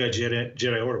was New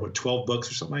Jedi Order? What, 12 books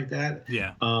or something like that?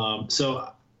 Yeah.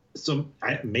 So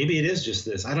maybe it is just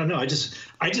this. I don't know. I just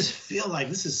feel like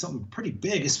this is something pretty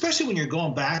big, especially when you're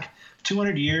going back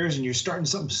 200 years and you're starting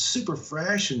something super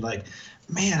fresh and like,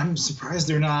 man, I'm surprised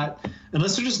they're not,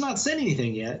 unless they're just not saying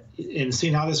anything yet, and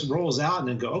seeing how this rolls out and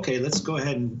then go, okay, let's go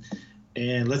ahead and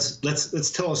let's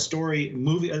tell a story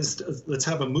movie. Let's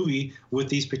have a movie with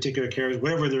these particular characters,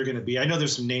 wherever they're going to be. I know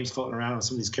there's some names floating around on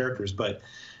some of these characters, but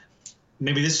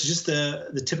maybe this is just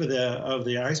the tip of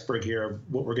the iceberg here of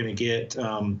what we're going to get.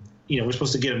 We're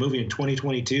supposed to get a movie in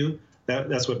 2022.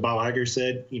 That's what Bob Iger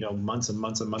said, months and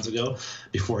months and months ago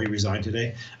before he resigned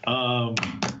today.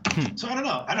 So I don't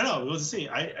know. We'll see.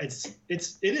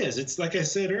 It's like I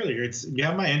said earlier. You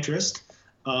have my interest.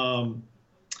 I'm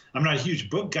not a huge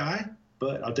book guy,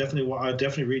 but I'll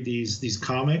definitely read these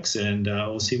comics, and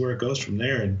we'll see where it goes from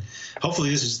there. And hopefully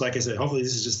this is, like I said, hopefully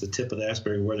this is just the tip of the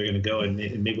iceberg where they're going to go, and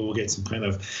maybe we'll get some kind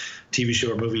of TV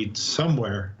show or movie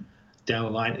somewhere down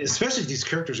the line. Especially if these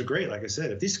characters are great. Like I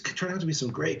said, if these turn out to be some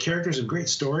great characters and great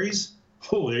stories,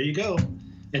 there you go.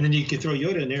 And then you can throw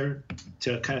Yoda in there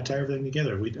to kind of tie everything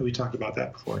together. We talked about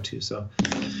that before too. So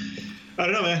I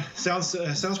don't know, man.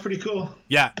 Sounds pretty cool.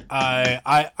 Yeah,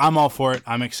 I'm all for it.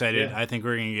 I'm excited. Yeah. I think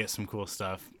we're gonna get some cool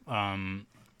stuff.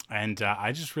 And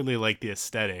I just really like the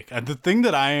aesthetic. The thing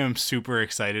that I am super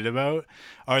excited about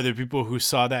are the people who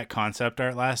saw that concept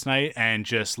art last night and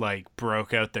just like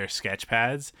broke out their sketch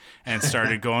pads and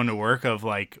started going to work of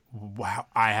like, wow,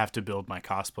 I have to build my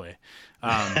cosplay.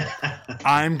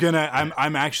 I'm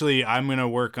gonna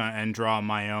work on and draw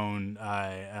my own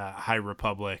High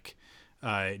Republic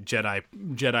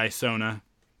Jedi Sona.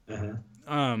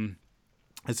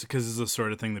 It's because it's the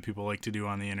sort of thing that people like to do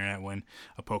on the internet when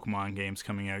a Pokemon game's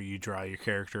coming out. You draw your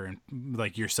character and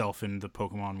like yourself in the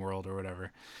Pokemon world or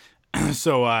whatever.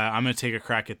 So I'm gonna take a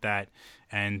crack at that,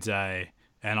 and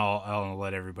I'll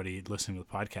let everybody listening to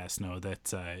the podcast know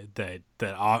that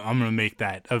I'm gonna make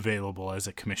that available as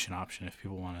a commission option if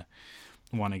people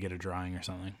want to get a drawing or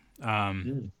something.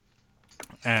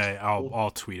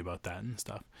 I'll tweet about that and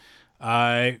stuff.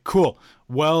 Cool.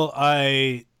 Well,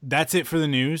 that's it for the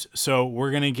news. So we're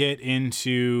going to get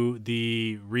into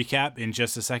the recap in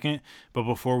just a second. But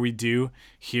before we do,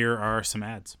 here are some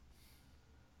ads.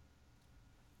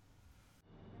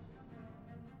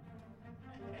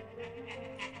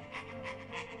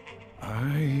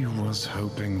 I was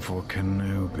hoping for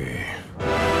Kenobi.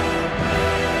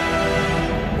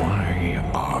 Why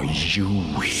are you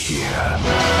here?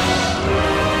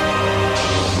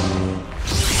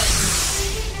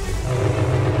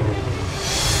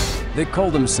 They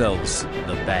call themselves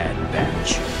the Bad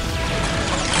Batch.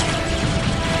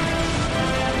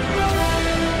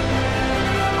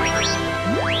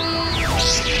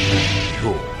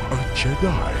 You're a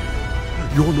Jedi.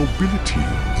 Your nobility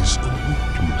is a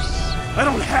weakness. I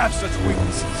don't have such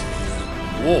weaknesses.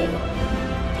 War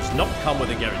does not come with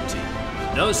a guarantee.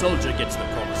 No soldier gets the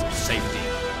promise of safety.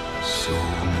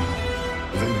 Soon,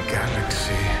 the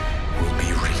galaxy will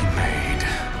be remade.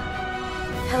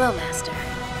 Hello, Master.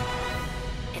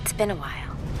 It's been a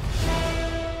while.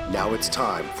 Now it's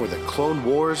time for the Clone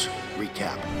Wars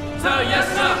recap. Sir, yes,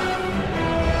 sir!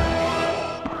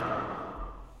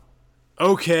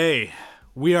 Okay,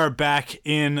 we are back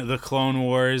in the Clone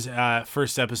Wars.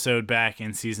 First episode back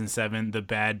in Season 7, The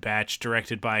Bad Batch,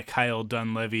 directed by Kyle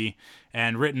Dunleavy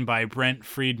and written by Brent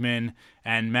Friedman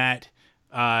and Matt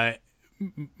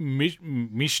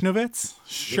Michnovitz?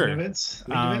 Sure.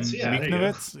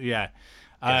 Michnovitz? Yeah.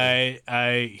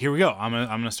 Here we go. I'm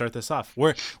gonna start this off.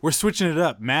 We're switching it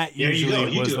up. Matt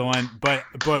usually was the one, but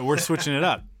we're switching it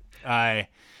up.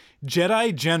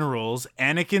 Jedi Generals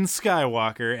Anakin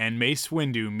Skywalker and Mace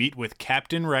Windu meet with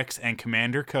Captain Rex and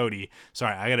Commander Cody.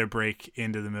 Sorry, I got to break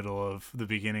into the middle of the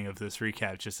beginning of this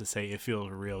recap just to say it feels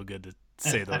real good to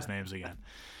say those names again.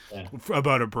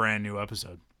 About a brand new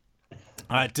episode.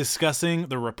 Discussing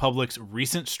the Republic's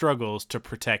recent struggles to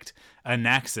protect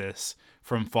Anaxis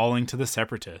from falling to the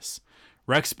Separatists.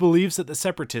 Rex believes that the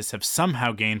Separatists have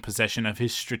somehow gained possession of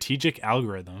his strategic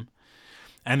algorithm,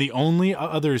 and the only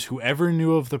others who ever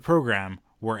knew of the program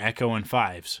were Echo and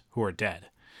Fives, who are dead.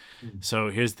 So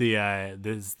here's the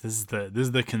this is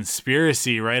the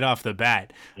conspiracy right off the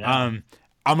bat. Yeah.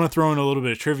 I'm gonna throw in a little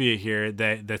bit of trivia here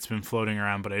that's been floating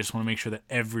around, but I just want to make sure that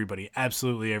everybody,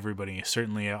 absolutely everybody,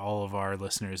 certainly all of our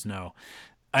listeners know,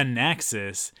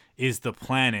 Anaxis is the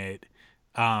planet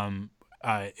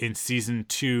in season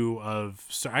 2 of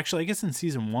actually I guess in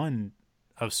season 1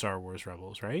 of Star Wars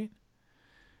Rebels, right?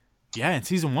 Yeah, in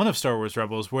season 1 of Star Wars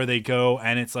Rebels, where they go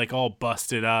and it's like all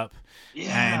busted up,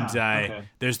 and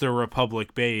there's the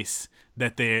Republic base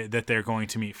that they're going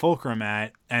to meet Fulcrum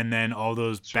at, and then all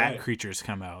those bat creatures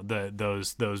come out,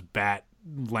 those bat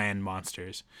land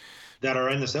monsters that are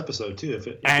in this episode too.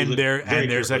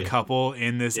 There's a couple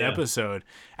in this episode,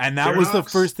 and that was the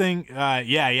first thing.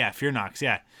 Fear Nox.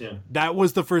 Yeah, that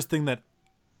was the first thing that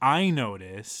I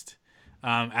noticed.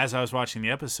 As I was watching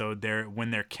the episode,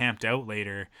 when they're camped out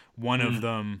later, one of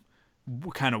them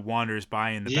kind of wanders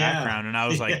by in the background, and I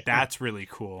was like, that's really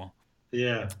cool.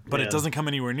 Yeah. But it doesn't come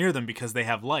anywhere near them because they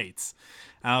have lights.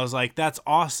 And I was like, that's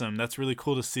awesome. That's really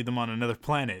cool to see them on another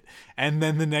planet. And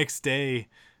then the next day,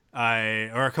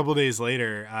 or a couple days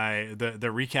later, the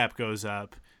recap goes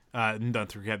up.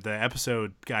 The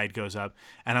episode guide goes up,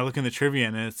 and I look in the trivia,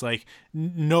 and it's like,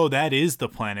 no, that is the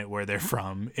planet where they're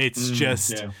from. It's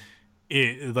just...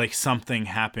 It like something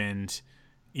happened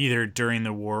either during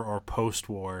the war or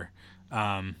post-war,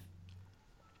 and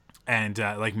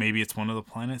like maybe it's one of the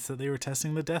planets that they were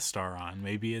testing the Death Star on.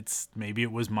 Maybe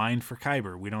it was mined for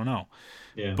Kyber. We don't know.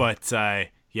 Yeah. But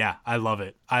I love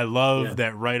it. I love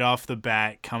that right off the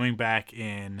bat, coming back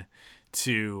in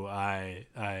to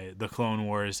the Clone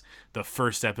Wars, the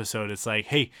first episode. It's like,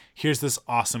 hey, here's this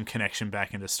awesome connection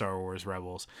back into Star Wars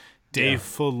Rebels. Dave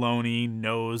Filoni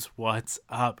knows what's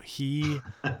up. He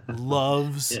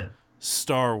loves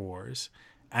Star Wars.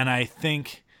 And I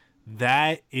think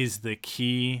that is the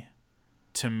key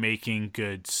to making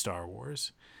good Star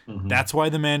Wars. Mm-hmm. That's why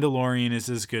The Mandalorian is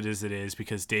as good as it is,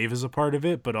 because Dave is a part of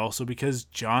it, but also because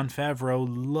Jon Favreau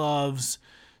loves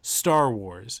Star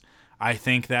Wars. I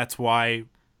think that's why,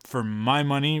 for my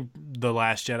money, The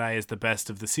Last Jedi is the best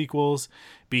of the sequels,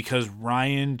 because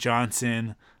Rian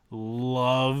Johnson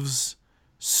loves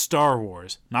Star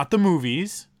Wars. Not the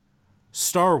movies,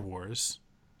 Star Wars,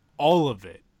 all of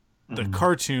it. The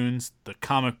cartoons, the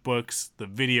comic books, the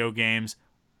video games,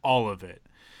 all of it.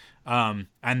 And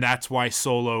that's why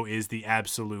Solo is the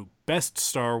absolute best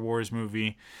Star Wars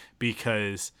movie,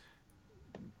 because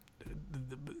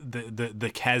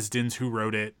the Kasdans who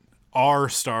wrote it are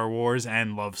Star Wars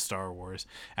and love Star Wars.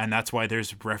 And that's why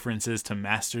there's references to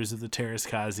Masters of the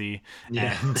Terraskazi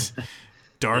and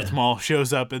Darth Maul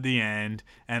shows up at the end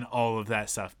and all of that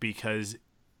stuff, because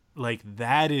like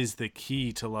that is the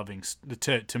key to loving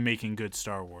to making good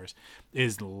Star Wars,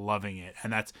 is loving it.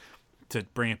 And that's, to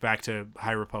bring it back to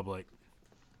High Republic,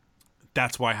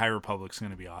 that's why High Republic's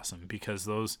going to be awesome, because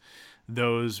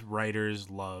those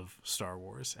writers love Star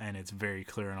Wars, and it's very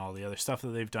clear in all the other stuff that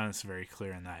they've done. It's very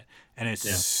clear in that, and it's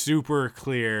super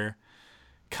clear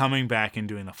coming back and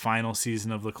doing the final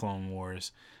season of the Clone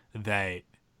Wars that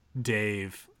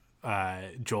Dave,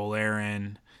 Joel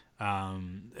Aaron,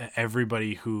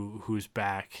 everybody who's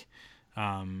back,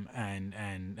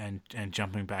 and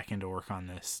jumping back into work on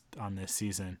this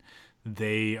season,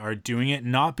 they are doing it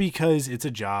not because it's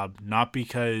a job, not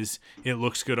because it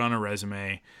looks good on a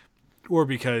resume, or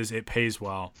because it pays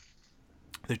well.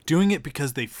 They're doing it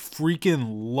because they freaking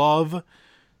love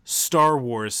Star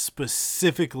Wars,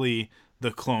 specifically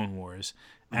the Clone Wars,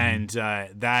 and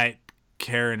that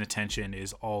care and attention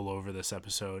is all over this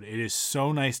episode. It is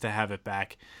so nice to have it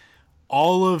back.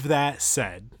 All of that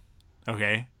said,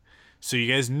 okay, so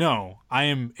you guys know I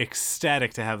am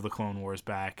ecstatic to have the Clone Wars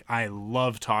back. I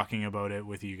love talking about it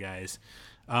with you guys,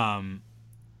 and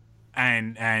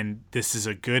this is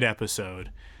a good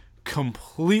episode,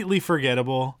 completely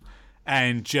forgettable,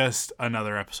 and just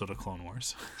another episode of Clone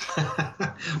Wars.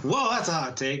 Whoa, that's a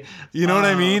hot take. You know what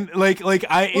I mean?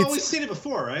 We've seen it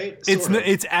before, right?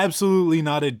 It's absolutely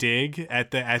not a dig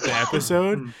at the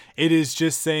episode. It is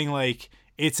just saying, like,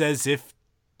 it's as if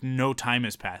no time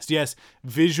has passed. Yes,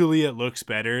 visually it looks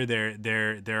better. There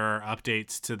are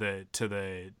updates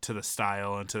to the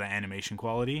style and to the animation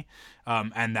quality,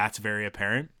 and that's very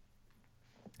apparent.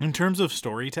 In terms of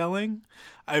storytelling,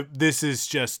 it's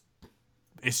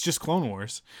just Clone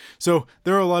Wars. So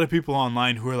there are a lot of people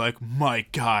online who are like, my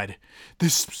God,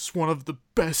 this is one of the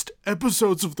best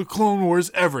episodes of the Clone Wars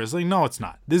ever. It's like, no, it's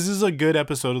not. This is a good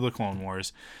episode of the Clone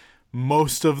Wars.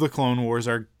 Most of the Clone Wars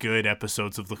are good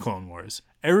episodes of the Clone Wars.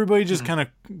 Everybody just kind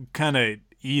of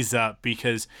ease up,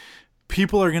 because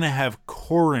people are going to have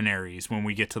coronaries when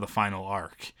we get to the final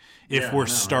arc if we're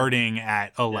starting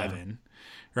at 11.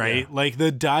 Right? Yeah. Like,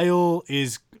 the dial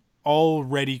is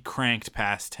already cranked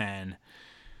past 10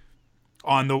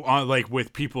 on like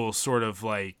with people's sort of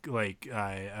like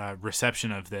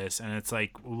reception of this, and it's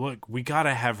like, look, we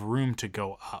gotta have room to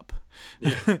go up.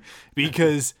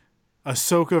 Because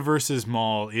Ahsoka versus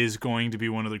Maul is going to be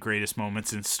one of the greatest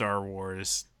moments in Star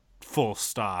Wars, full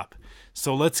stop.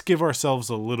 So let's give ourselves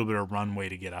a little bit of runway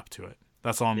to get up to it.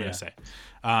 That's all I'm going to say.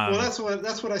 Well,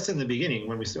 that's what I said in the beginning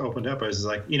when we opened up. I was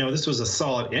like, this was a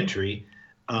solid entry,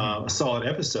 a solid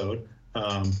episode.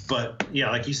 But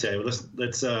yeah, like you said,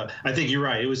 let's. I think you're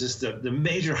right. It was just the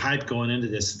major hype going into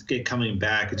this, coming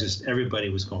back. It just, everybody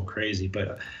was going crazy.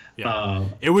 But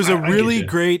it was a really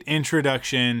great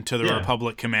introduction to the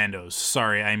Republic Commandos.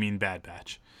 Sorry, I mean Bad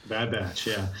Batch. Bad Batch,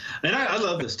 yeah. And I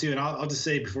love this too. And I'll just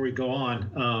say before we go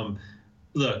on,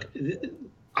 look.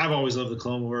 I've always loved the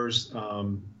Clone Wars.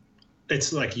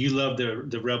 It's like you love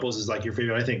the Rebels is like your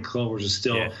favorite. I think Clone Wars is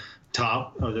still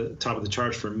top of the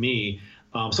charts for me.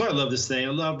 So I love this thing.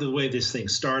 I love the way this thing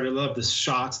started. I love the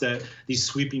shots, these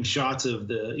sweeping shots of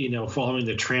the, following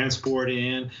the transport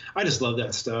in. I just love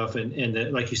that stuff.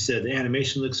 And like you said, the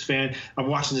animation looks fan. I'm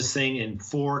watching this thing in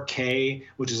 4K,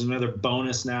 which is another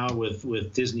bonus now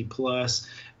with Disney Plus.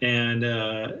 And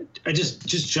I just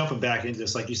jumping back into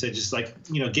this, like you said, just like,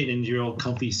 getting into your old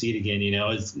comfy seat again,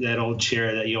 it's that old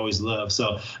chair that you always love.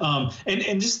 So,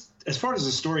 and just as far as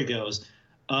the story goes,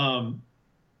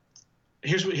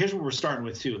 here's what we're starting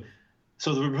with too.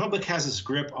 So the Republic has this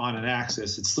grip on an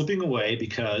axis. It's slipping away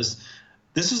because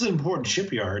this is an important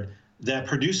shipyard that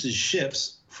produces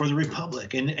ships for the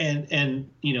Republic. And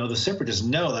the Separatists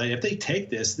know that if they take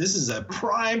this is a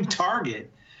prime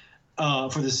target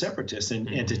for the Separatists,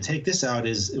 and to take this out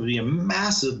it would be a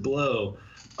massive blow,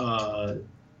 to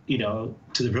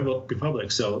the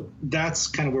Republic. So that's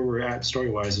kind of where we're at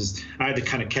story-wise. Is I had to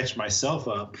kind of catch myself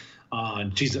up on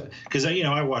because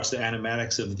I watched the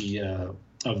animatics of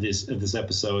this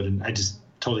episode, and I just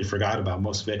totally forgot about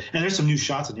most of it. And there's some new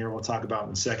shots in here we'll talk about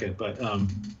in a second, but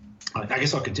I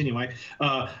guess I'll continue, Mike.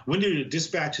 Windu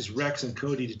dispatches Rex and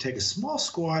Cody to take a small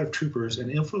squad of troopers and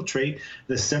infiltrate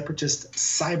the Separatist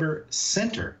cyber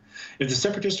center. If the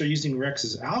Separatists are using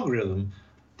Rex's algorithm,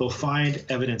 they'll find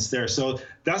evidence there. So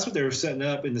that's what they were setting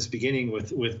up in this beginning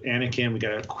with Anakin. We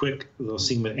got a quick little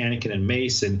scene with Anakin and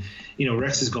Mace, and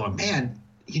Rex is going, man,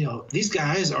 these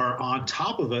guys are on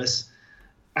top of us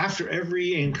after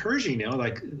every incursion,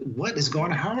 like what is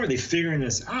going on? How are they figuring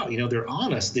this out? They're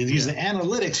on us. They're using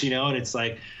analytics, and it's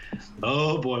like,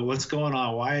 oh boy, what's going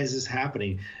on? Why is this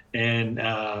happening? And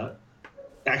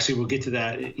actually, we'll get to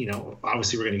that.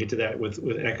 Obviously, we're going to get to that with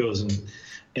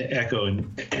Echo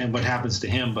and what happens to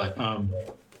him. But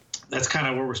that's kind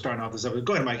of where we're starting off this episode.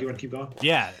 Go ahead, Mike. You want to keep going?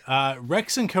 Yeah.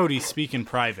 Rex and Cody speak in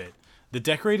private. The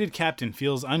decorated captain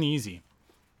feels uneasy,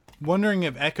 wondering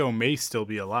if Echo may still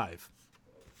be alive.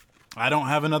 I don't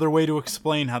have another way to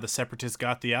explain how the Separatists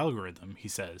got the algorithm, he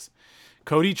says.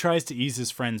 Cody tries to ease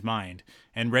his friend's mind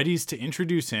and readies to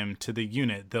introduce him to the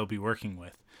unit they'll be working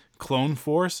with. Clone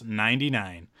Force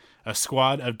 99, a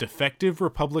squad of defective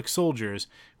Republic soldiers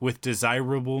with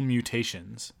desirable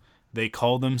mutations. They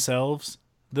call themselves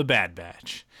the Bad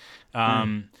Batch.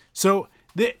 So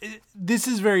this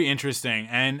is very interesting,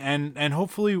 and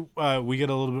hopefully we get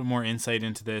a little bit more insight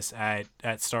into this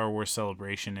at Star Wars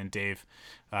Celebration, and Dave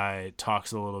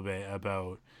talks a little bit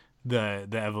about the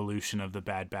evolution of the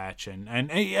Bad Batch,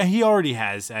 and he already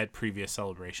has at previous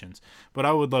celebrations. But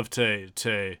I would love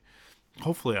to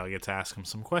hopefully I'll get to ask him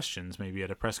some questions, maybe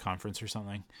at a press conference or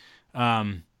something.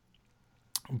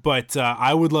 But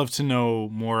I would love to know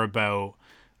more about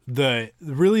the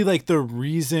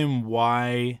reason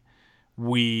why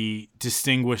we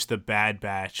distinguish the Bad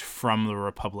Batch from the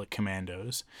Republic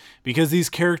Commandos, because these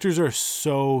characters are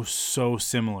so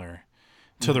similar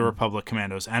to the Republic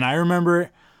Commandos. And I remember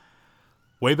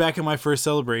way back in my first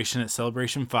celebration at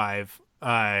Celebration 5,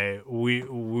 we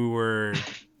were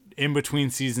in between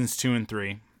seasons 2 and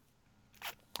 3,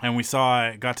 and we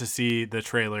got to see the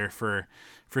trailer for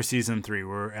season 3,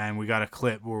 and we got a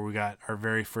clip where we got our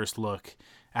very first look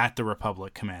at the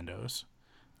Republic Commandos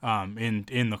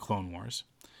in the Clone Wars.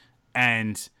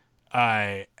 And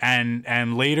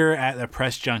later at the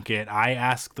press junket, I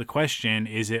asked the question,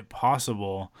 is it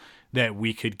possible that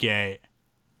we could get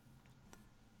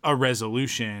a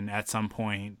resolution at some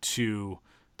point to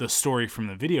the story from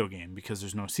the video game, because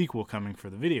there's no sequel coming for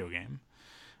the video game,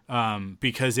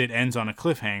 because it ends on a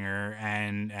cliffhanger,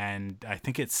 and I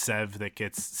think it's Sev that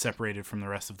gets separated from the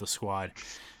rest of the squad,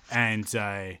 and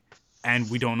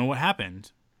we don't know what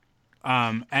happened.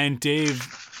 And Dave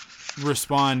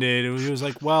responded, he was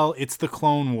like, well, it's the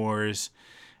Clone Wars,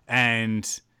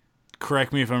 and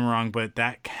correct me if I'm wrong, but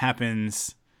that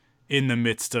happens in the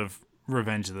midst of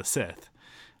Revenge of the Sith.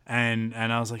 And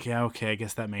I was like, yeah, okay, I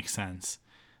guess that makes sense.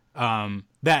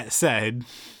 That said,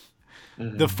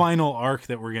 the final arc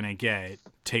that we're going to get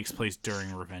takes place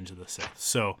during Revenge of the Sith.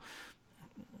 So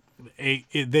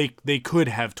they could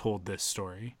have told this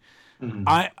story.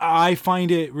 I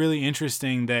find it really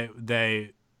interesting that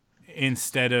they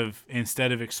instead of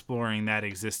exploring that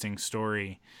existing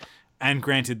story, and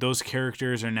granted, those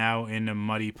characters are now in a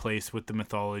muddy place with the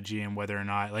mythology and whether or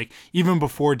not, like, even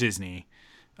before Disney,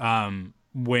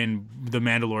 when the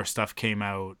Mandalore stuff came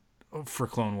out for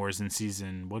Clone Wars in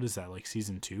season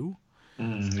 2?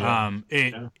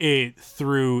 It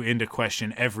threw into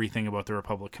question everything about the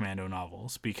Republic Commando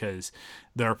novels, because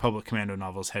the Republic Commando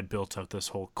novels had built out this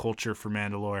whole culture for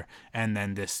Mandalore, and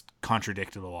then this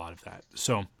contradicted a lot of that.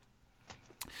 So,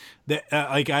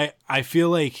 I feel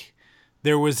like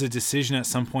there was a decision at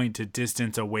some point to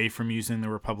distance away from using the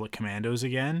Republic Commandos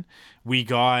again. We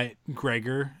got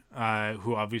Gregor,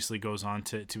 who obviously goes on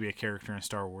to be a character in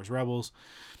Star Wars Rebels,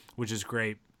 which is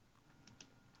great.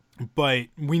 But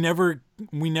we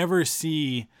never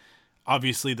see,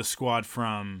 obviously, the squad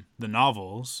from the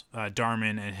novels,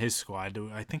 Darman and his squad.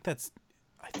 I think that's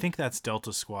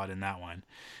Delta Squad in that one,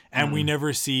 and we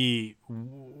never see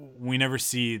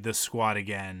the squad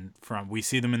again. We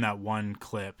see them in that one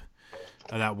clip,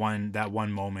 that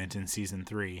one moment in season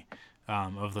 3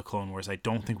 of the Clone Wars. I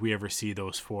don't think we ever see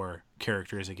those 4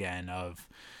 characters again. I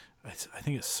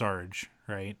think it's Sarge,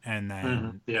 right? And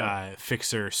then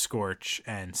Fixer, Scorch,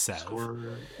 and Sev.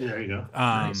 There you go.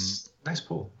 Nice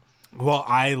pull. Well,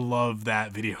 I love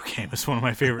that video game. It's one of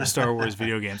my favorite Star Wars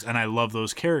video games, and I love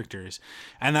those characters.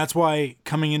 And that's why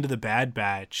coming into the Bad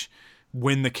Batch,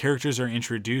 when the characters are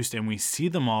introduced and we see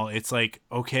them all, it's like,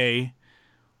 okay,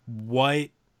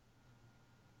 what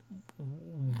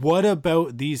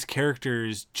about these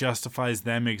characters justifies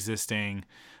them existing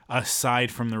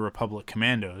aside from the Republic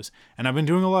Commandos? And I've been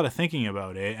doing a lot of thinking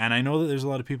about it, and I know that there's a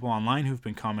lot of people online who've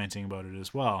been commenting about it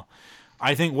as well.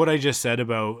 I think what I just said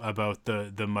about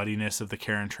the muddiness of the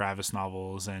Karen Travis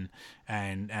novels and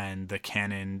the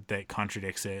canon that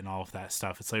contradicts it and all of that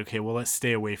stuff, it's like, okay, well, let's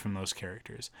stay away from those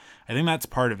characters. I think that's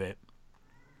part of it.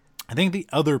 I think the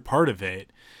other part of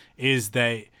it is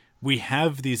that we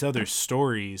have these other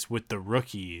stories with the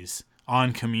rookies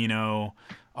on Kamino,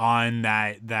 on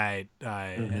that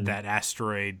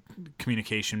asteroid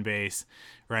communication base,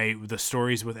 right? The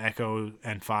stories with Echo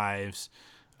and Fives,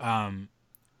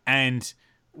 and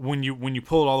when you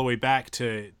pull it all the way back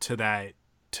to that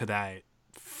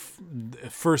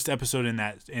first episode in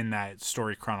that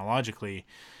story chronologically,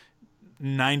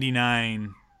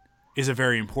 99 is a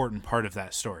very important part of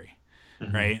that story,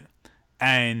 right?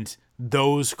 And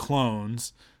those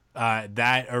clones,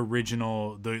 that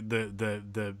original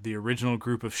the original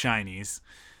group of shinies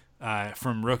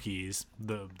from rookies,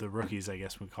 the rookies, I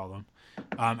guess we call them,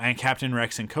 and Captain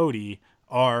Rex and Cody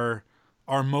are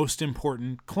our most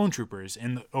important clone troopers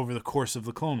over the course of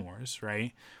the Clone Wars,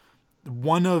 right?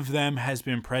 One of them has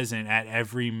been present at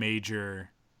every major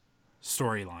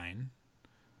storyline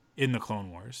in the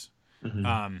Clone Wars.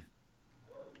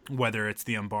 Whether it's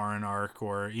the Umbaran arc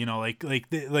or,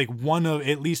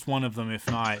 at least one of them, if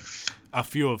not a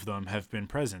few of them, have been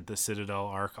present. The Citadel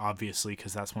arc, obviously,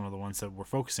 because that's one of the ones that we're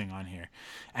focusing on here.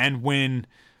 And when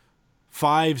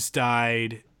Fives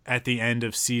died at the end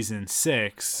of season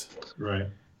 6, right,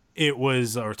 it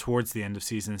was, or towards the end of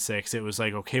season 6, it was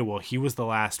like, okay, well, he was the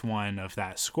last one of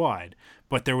that squad.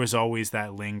 But there was always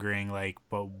that lingering,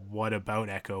 but what about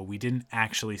Echo? We didn't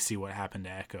actually see what happened to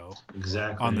Echo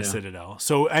on the Citadel.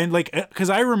 So, and because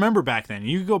I remember back then,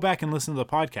 you could go back and listen to the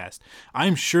podcast.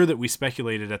 I'm sure that we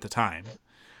speculated at the time,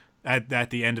 at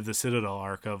the end of the Citadel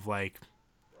arc, of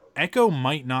Echo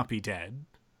might not be dead.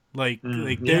 There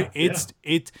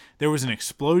was an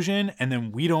explosion, and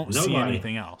then we don't see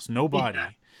anything else. Nobody.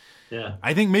 Yeah.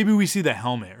 I think maybe we see the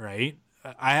helmet, right?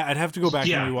 I'd have to go back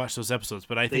and rewatch those episodes,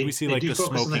 but I think we see the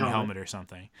smoking helmet or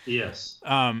something. Yes.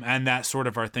 And that's sort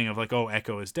of our thing of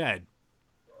Echo is dead.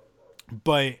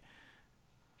 But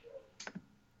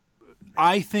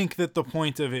I think that the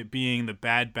point of it being the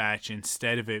Bad Batch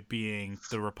instead of it being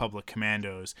the Republic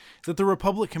Commandos is that the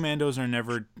Republic Commandos are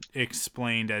never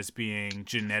explained as being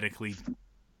genetically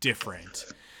different.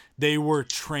 They were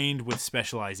trained with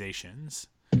specializations,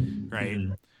 right?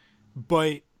 Mm-hmm.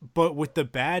 But with the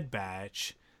Bad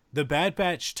Batch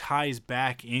ties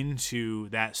back into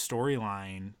that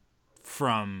storyline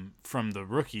from the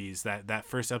rookies, that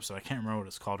first episode. I can't remember what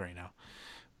it's called right now,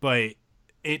 but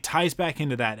it ties back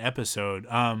into that episode.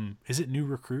 Is it New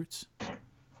Recruits?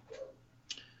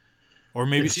 Or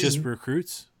maybe it's just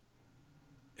Recruits?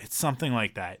 It's something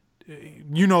like that.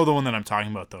 You know the one that I'm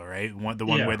talking about, though, right? The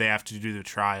one where they have to do the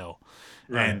trial,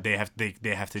 right. And they have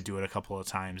to do it a couple of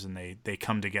times, and they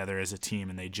come together as a team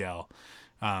and they gel.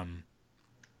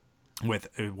 With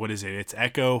what is it? It's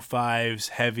Echo, Fives,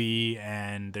 Heavy,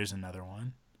 and there's another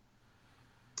one.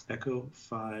 Echo,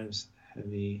 Fives,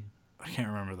 Heavy. I can't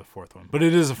remember the fourth one, but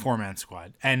it is a 4-man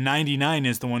squad. And 99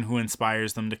 is the one who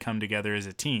inspires them to come together as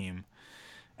a team,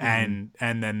 and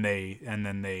then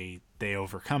they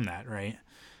overcome that, right?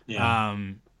 Yeah.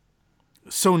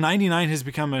 So 99 has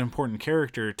become an important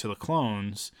character to the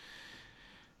clones,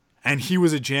 and he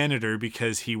was a janitor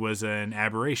because he was an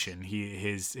aberration.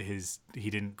 He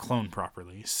didn't clone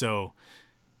properly. So,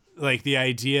 like, the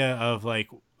idea of like,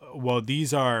 well,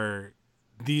 these are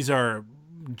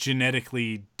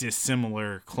genetically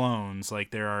dissimilar clones,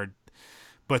 like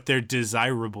but they're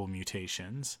desirable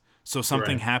mutations. So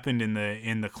something happened in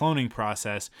the cloning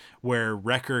process where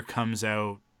Wrecker comes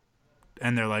out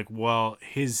and they're like, well,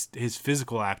 his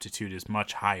physical aptitude is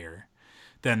much higher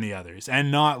than the others,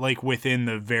 and not like within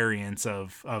the variance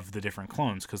of the different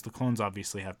clones, because the clones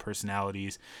obviously have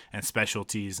personalities and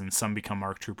specialties, and some become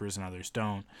ARC troopers and others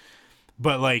don't.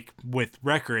 But like with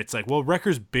Wrecker, it's like, well,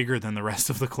 Wrecker's bigger than the rest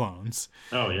of the clones.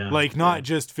 Oh yeah. Like not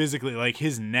just physically, like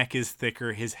his neck is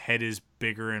thicker, his head is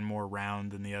bigger and more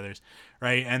round than the others,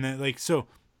 right? And then like, so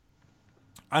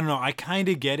I don't know, I kind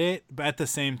of get it, but at the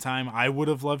same time, I would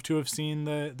have loved to have seen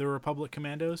the Republic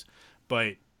Commandos,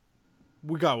 but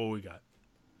we got what we got.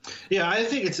 Yeah, I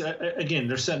think it's again,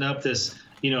 they're setting up this,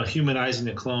 humanizing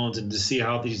the clones, and to see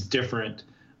how these different,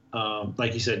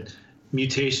 like you said,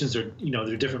 mutations are,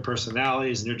 they're different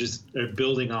personalities, and they're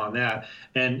building on that.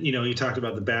 And you talked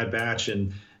about the Bad Batch,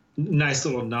 and nice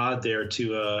little nod there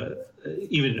to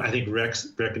even I think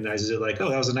Rex recognizes it, like, oh,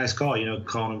 that was a nice call,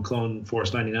 calling him Clone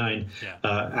Force 99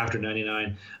 after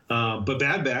 99. But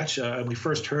Bad Batch, we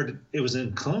first heard it was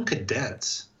in Clone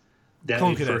Cadets.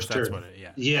 Clone Cadets, that's what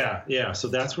it, yeah. So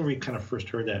that's where we kind of first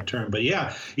heard that term. But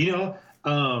yeah,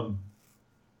 and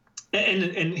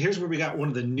here's where we got one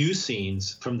of the new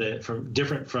scenes from the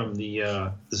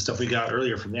stuff we got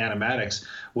earlier from the animatics,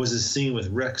 was this scene with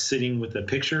Rex sitting with the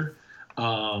picture.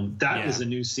 That was a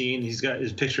new scene. He's got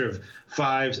his picture of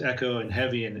Fives, Echo, and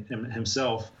Heavy, and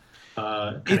himself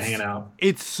kind of hanging out.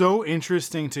 It's so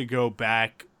interesting to go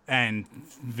back and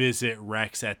visit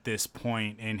Rex at this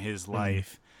point in his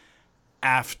life.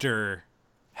 After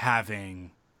having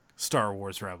Star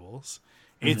Wars Rebels,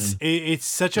 it's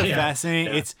such a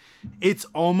fascinating. Yeah. It's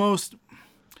almost,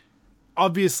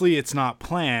 obviously it's not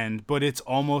planned, but it's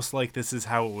almost like this is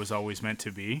how it was always meant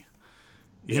to be.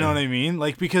 You know what I mean?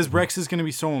 Like, because Rex is going to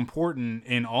be so important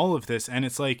in all of this, and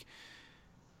it's like,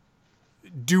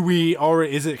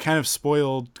 is it kind of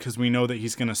spoiled because we know that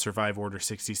he's going to survive Order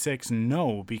 66?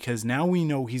 No, because now we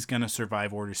know he's going to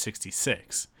survive Order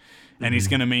 66. And he's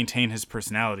going to maintain his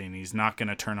personality, and he's not going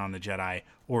to turn on the Jedi,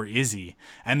 or is he?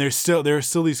 And there are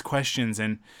still these questions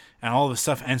and all this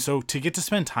stuff. And so to get to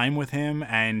spend time with him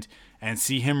and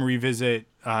see him revisit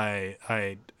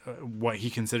what he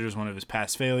considers one of his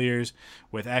past failures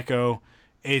with Echo,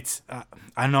 it's I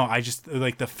don't know. I just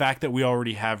like the fact that we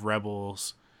already have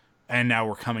Rebels, and now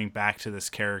we're coming back to this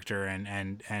character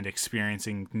and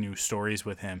experiencing new stories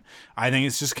with him. I think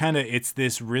it's just it's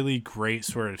this really great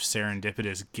sort of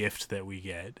serendipitous gift that we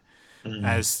get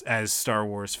as Star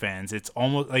Wars fans. It's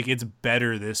almost like it's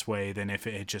better this way than if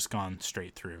it had just gone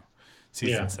straight through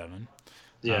season 7.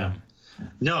 Yeah.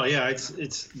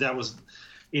 It's that was,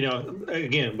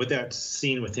 again, with that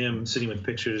scene with him sitting with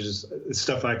pictures, it's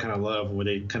stuff I kind of love, where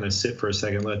they kind of sit for a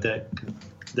second, let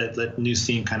that new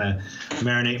scene kind of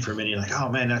marinate for a minute. You're like, oh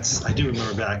man, I do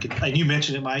remember back. And you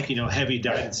mentioned it, Mike, Heavy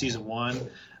died in season 1.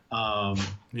 And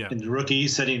the Rookie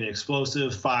setting the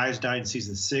explosive. Fives died in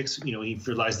season 6. He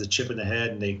realized the chip in the head,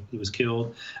 and he was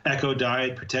killed. Echo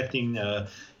died protecting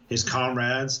his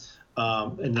comrades.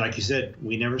 And like you said,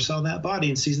 we never saw that body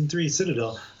in season 3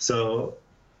 Citadel. So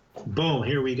boom,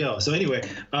 here we go. So anyway,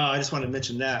 I just want to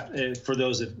mention that for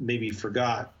those that maybe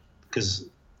forgot, because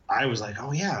I was like,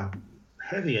 oh yeah,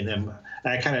 heavy in them.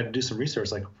 And I kind of do some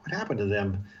research, like what happened to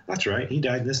them? That's right, he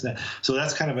died, this and that. So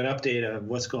that's kind of an update of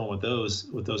what's going with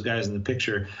those guys in the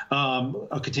picture. I'll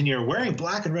continue. Wearing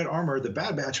black and red armor, the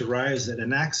Bad Batch arrives at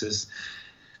Anaxis,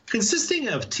 consisting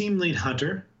of team lead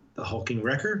Hunter, the hulking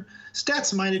Wrecker,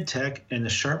 stats-minded Tech, and the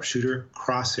sharpshooter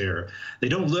Crosshair. They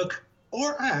don't look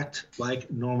or act like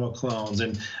normal clones.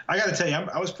 And I got to tell you,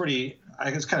 I was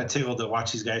kind of tickled to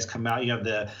watch these guys come out. You have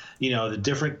the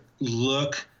different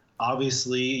look.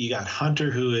 Obviously, you got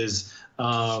Hunter, who is,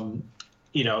 kind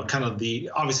of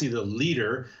obviously the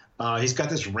leader. He's got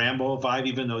this Rambo vibe,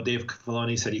 even though Dave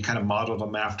Filoni said he kind of modeled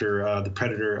him after the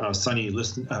Predator, Sonny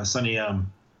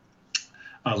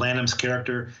Lanham's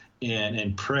character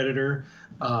in Predator.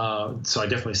 So I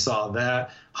definitely saw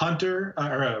that. Hunter,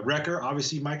 or Wrecker,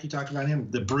 obviously, Mike, you talked about him.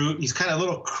 The Brute, he's kind of a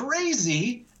little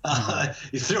crazy.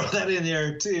 You throw that in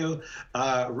there, too.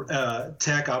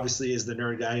 Tech, obviously, is the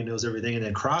nerd guy who knows everything. And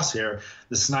then Crosshair,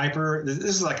 the sniper. This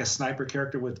is like a sniper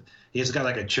character he's got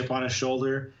like a chip on his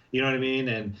shoulder. You know what I mean?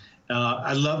 And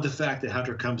I love the fact that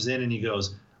Hunter comes in and he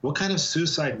goes, what kind of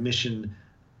suicide mission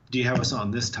do you have us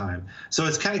on this time? So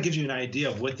it kind of gives you an idea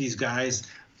of what these guys,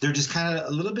 they're just kind of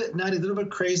a little bit nutty, a little bit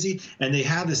crazy, and they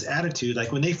have this attitude.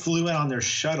 Like when they flew in on their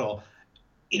shuttle,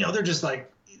 they're just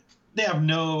like, they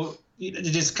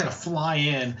just kind of fly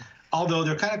in. Although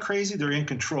they're kind of crazy, they're in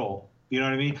control. You know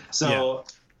what I mean? So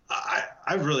yeah.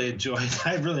 I really enjoyed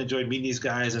meeting these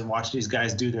guys and watching these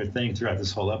guys do their thing throughout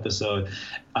this whole episode.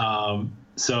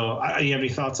 So you have any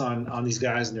thoughts on these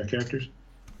guys and their characters?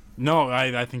 No,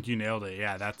 I think you nailed it.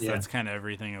 Yeah, that's kind of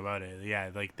everything about it. Yeah,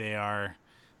 like they are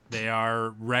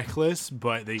reckless,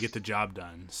 but they get the job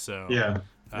done. So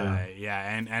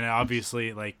and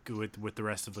obviously, like with the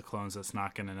rest of the clones, that's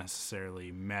not going to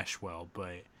necessarily mesh well,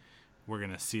 but we're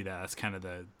going to see that. That's kind of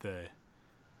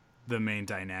the main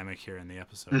dynamic here in the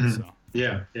episode. Mm-hmm. So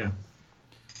yeah.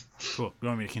 Cool. You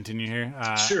want me to continue here?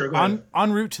 Sure. Go ahead.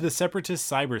 En route to the Separatist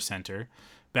Cyber Center,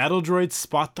 battle droids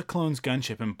spot the clone's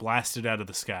gunship and blast it out of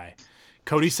the sky.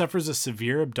 Cody suffers a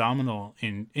severe abdominal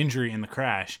injury in the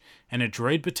crash, and a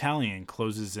droid battalion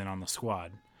closes in on the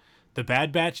squad. The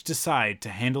Bad Batch decide to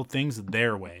handle things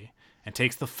their way and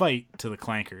takes the fight to the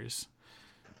clankers.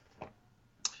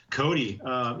 Cody,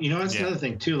 that's another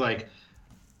thing too. Like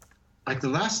I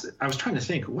was trying to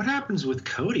think, what happens with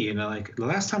Cody? And the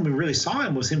last time we really saw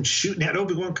him was him shooting at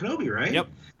Obi-Wan Kenobi, right? Yep.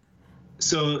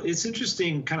 So it's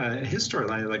interesting, kind of his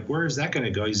storyline. Like, where is that going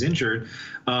to go? He's injured,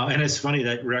 and it's funny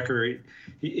that Wrecker,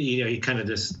 he kind of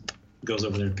just goes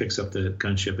over there and picks up the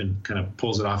gunship and kind of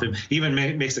pulls it off him. He even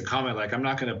makes a comment like, "I'm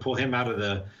not going to pull him out of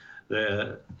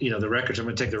the wreckage. I'm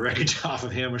going to take the wreckage off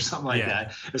of him," or something like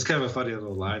that. It's kind of a funny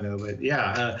little line, though. But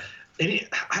yeah,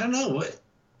 I don't know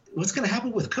what's going to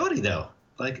happen with Cody though.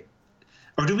 Like.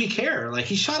 Or do we care? Like,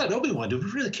 he shot at Obi-Wan. Do we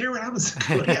really care what happens to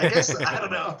Cody? I guess I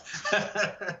don't know.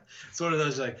 It's one of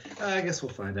those like, I guess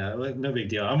we'll find out. Like, no big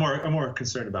deal. I'm more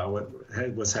concerned about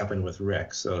what's happened with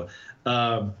Rex. So, you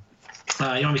want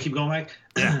me to keep going, Mike?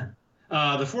 Yeah.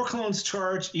 The 4 clones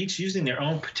charge, each using their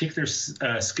own particular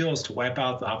skills to wipe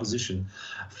out the opposition.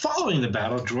 Following the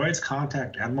battle, droids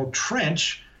contact Admiral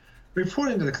Trench,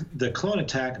 reporting that the clone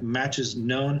attack matches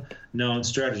known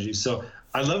strategies. So.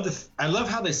 I love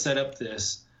how they set up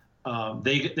this.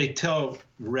 They tell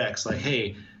Rex like,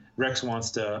 hey, Rex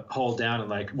wants to hold down and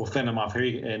like we'll fend him off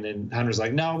here, and then Hunter's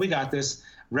like, no, we got this.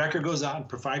 Wrecker goes out and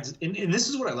provides, and this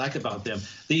is what I like about them.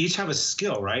 They each have a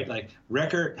skill, right? Like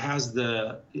Wrecker has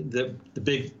the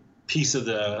big piece of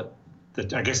the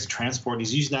I guess the transport. And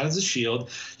he's using that as a shield.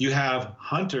 You have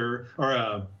Hunter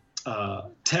or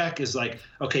Tech is like,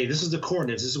 okay, this is the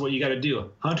coordinates. This is what you got to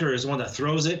do. Hunter is the one that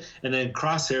throws it, and then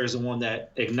Crosshair is the one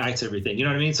that ignites everything. You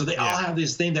know what I mean? So they all have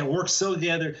this thing that works so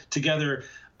together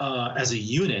as a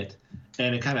unit,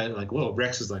 and it kind of like, whoa,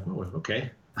 Rex is like, whoa, okay,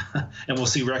 and we'll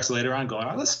see Rex later on going,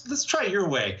 let's try it your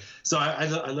way. So I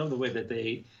love the way that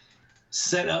they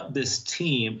set up this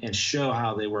team and show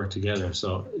how they work together.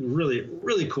 So really,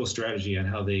 really cool strategy on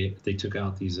how they took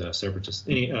out these separatists.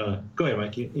 Go ahead,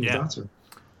 Mike. Any thoughts?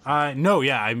 No,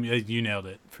 you nailed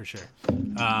it for sure.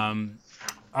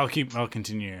 I'll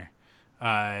continue here.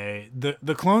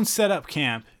 The clones set up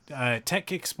camp.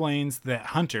 Tech explains that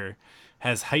Hunter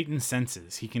has heightened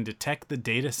senses. He can detect the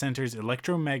data center's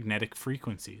electromagnetic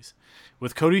frequencies.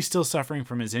 With Cody still suffering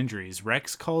from his injuries,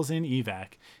 Rex calls in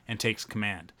evac and takes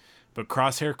command. But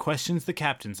Crosshair questions the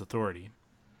captain's authority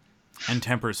and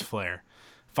tempers flare.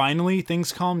 Finally,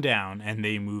 things calm down and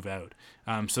they move out.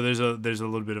 So there's a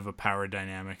little bit of a power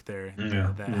dynamic there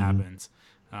that happens,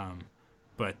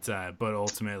 but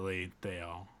ultimately they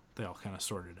all kind of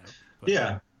sort it out. But,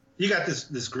 you got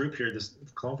this group here, this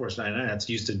Clone Force 99, that's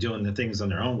used to doing the things on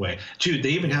their own way. Dude, they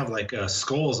even have like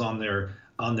skulls on their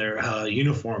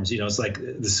uniforms. You know, it's like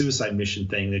the suicide mission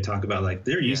thing. They talk about like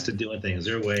they're used to doing things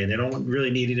their way, and they don't really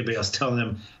need anybody else telling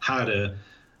them how to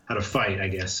fight, I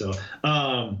guess. So,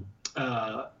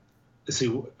 let's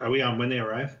see, are we on when they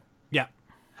arrive? Yeah.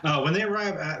 When they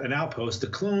arrive at an outpost, the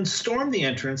clones storm the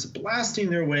entrance, blasting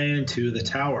their way into the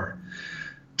tower.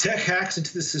 Tech hacks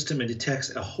into the system and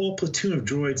detects a whole platoon of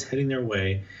droids heading their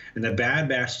way, and the Bad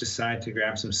Batch decide to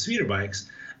grab some speeder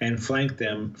bikes and flank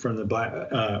them from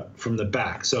the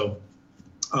back. So,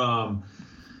 actually,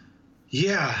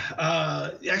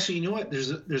 you know what?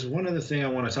 There's one other thing I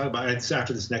want to talk about. It's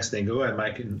after this next thing. Go ahead,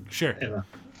 Mike. Sure.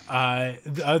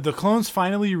 The clones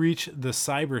finally reach the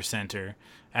Cyber Center,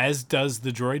 as does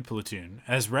the droid platoon.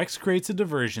 As Rex creates a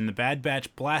diversion, the Bad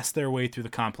Batch blast their way through the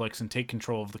complex and take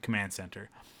control of the command center.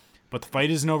 But the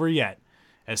fight isn't over yet,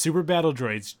 as super battle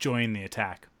droids join the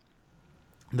attack.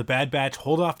 The Bad Batch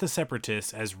hold off the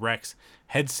Separatists as Rex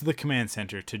heads to the command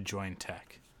center to join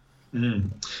Tech. You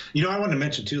know, I want to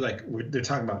mention too, like they're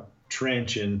talking about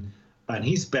Trench and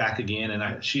he's back again,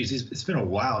 and it's been a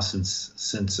while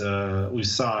since we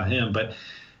saw him, but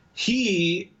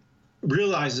he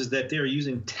realizes that they're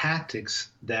using tactics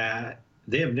that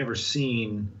they have never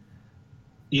seen.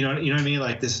 You know what I mean?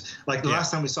 Like this, like the last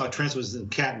time we saw Trench was in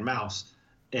Cat and Mouse,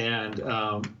 and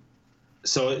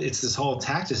so it's this whole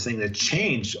tactics thing that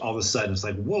changed all of a sudden. It's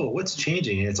like, whoa, what's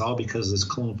changing? And it's all because this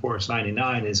Clone Force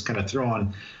 99 is kind of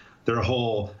throwing their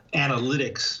whole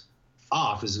analytics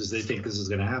off as they think this is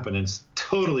going to happen. And it's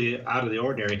totally out of the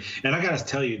ordinary. And I got to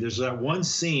tell you, there's that one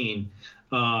scene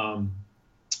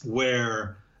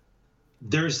where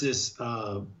there's this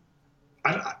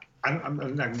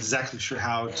I'm not exactly sure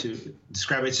how to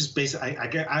describe it. It's just basically,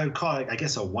 I would call it, I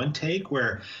guess, a one take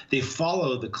where they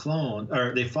follow the clone,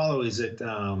 or they follow, is it,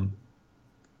 I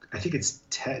think it's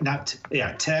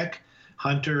Tech,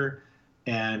 Hunter,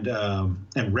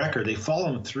 and Wrecker. They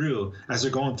follow them through as they're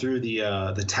going through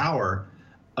the tower,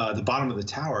 the bottom of the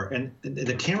tower, and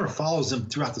the camera follows them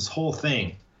throughout this whole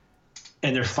thing.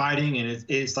 And they're fighting, and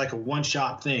it's like a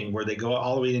one-shot thing where they go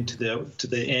all the way into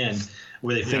the end,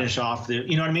 where they finish off the.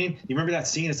 You know what I mean? You remember that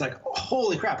scene? It's like, oh,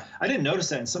 holy crap! I didn't notice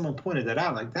that, and someone pointed that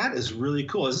out. Like, that is really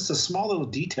cool. It's just a small little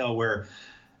detail where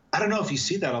I don't know if you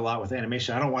see that a lot with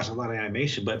animation. I don't watch a lot of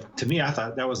animation, but to me, I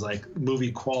thought that was like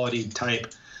movie quality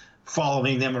type,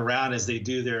 following them around as they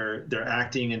do their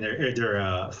acting and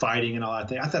their fighting and all that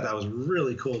thing. I thought that was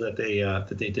really cool that they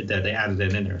did that. They added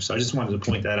that in there. So I just wanted to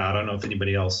point that out. I don't know if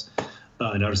anybody else.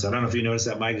 Notice that. I don't know if you noticed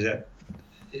that, Mike.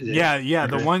 Yeah.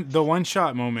 The one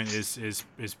shot moment is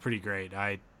pretty great.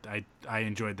 I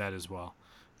enjoyed that as well.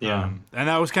 Yeah. And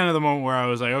that was kind of the moment where I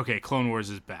was like, okay, Clone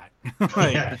Wars is back.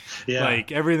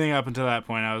 Like everything up until that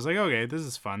point, I was like, okay, this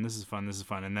is fun.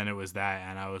 And then it was that,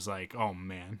 and I was like, oh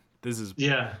man, this is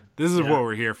what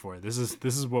we're here for. This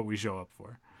is what we show up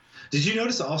for. Did you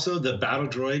notice also the battle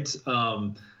droids?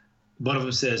 One of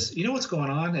them says, you know what's going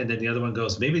on? And then the other one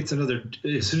goes, maybe it's another.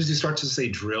 As soon as he starts to say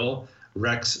drill,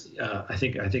 Rex, I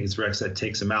think it's Rex that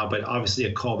takes him out. But obviously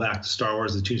a callback to Star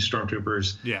Wars, the two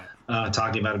stormtroopers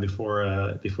talking about it before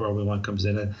Obi-Wan comes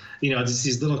in. And, you know,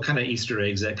 these little kind of Easter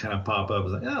eggs that kind of pop up.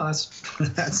 It's like, oh,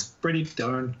 that's pretty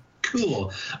darn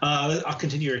cool. I'll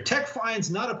continue here. Tech finds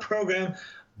not a program,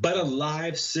 but a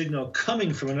live signal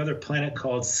coming from another planet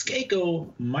called Skako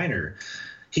Minor.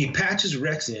 He patches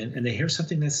Rex in, and they hear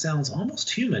something that sounds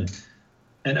almost human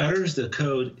and utters the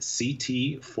code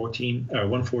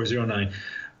CT1409.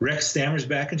 Rex stammers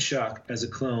back in shock as the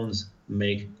clones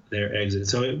make their exit.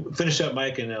 So finish up,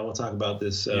 Mike, and we'll talk about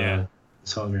this hologram.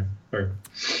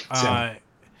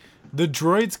 The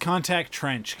droids contact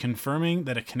Trench, confirming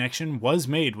that a connection was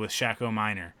made with Skako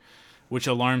Minor, which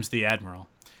alarms the Admiral.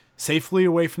 Safely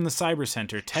away from the Cyber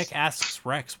Center, Tech asks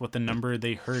Rex what the number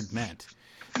they heard meant.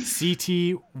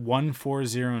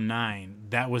 CT1409,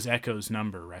 that was Echo's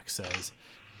number, Rex says.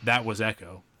 That was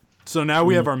Echo. So now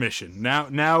we have our mission.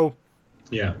 Now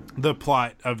the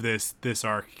plot of this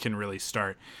arc can really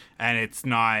start. And it's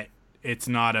not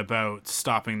about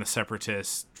stopping the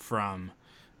Separatists from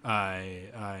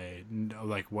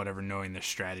like whatever, knowing their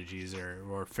strategies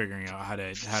or figuring out how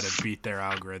to beat their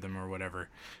algorithm or whatever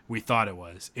we thought it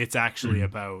was. It's actually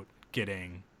about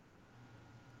getting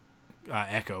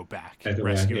Echo back,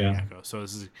 rescuing Echo. So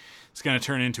it's going to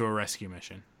turn into a rescue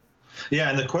mission. Yeah,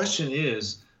 and the question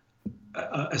is,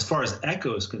 as far as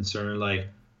Echo is concerned, like,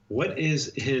 what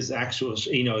is his actual?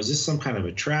 You know, is this some kind of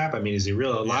a trap? I mean, is he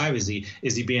real alive? Is he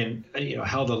being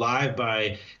held alive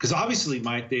by? Because obviously,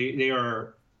 Mike, they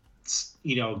are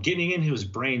getting into his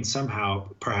brain somehow,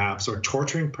 perhaps, or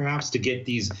torturing perhaps to get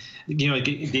these,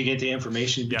 dig into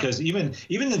information. Because even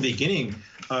in the beginning,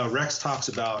 Rex talks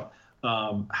about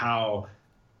how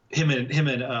him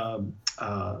and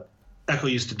Echo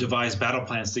used to devise battle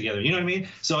plans together. You know what I mean?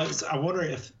 So I wonder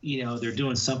if they're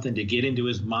doing something to get into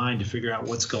his mind to figure out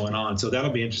what's going on. So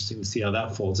that'll be interesting to see how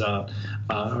that folds out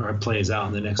or plays out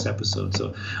in the next episode.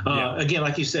 So again,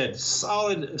 like you said,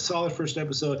 solid first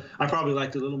episode. I probably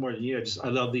liked it a little more than you. I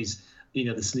love these.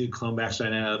 This new clone batch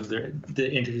dynamic,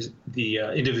 the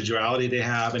individuality they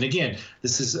have, and again,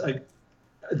 this is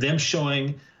them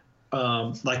showing.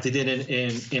 Like they did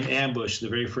in Ambush, the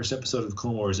very first episode of the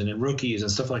Clone Wars, and in Rookies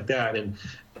and stuff like that, and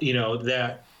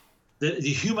that they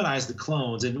humanize the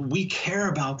clones, and we care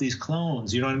about these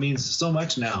clones. You know what I mean? So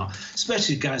much now,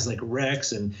 especially guys like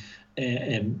Rex and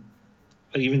even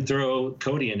throw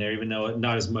Cody in there, even though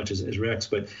not as much as Rex,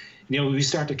 but we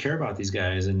start to care about these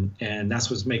guys, and that's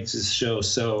what makes this show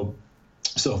so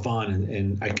fun,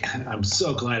 and I'm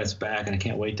so glad it's back, and I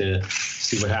can't wait to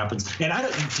see what happens. And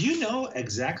do you know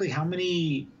exactly how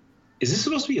many? Is this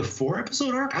supposed to be a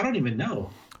 4-episode arc? I don't even know.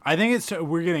 I think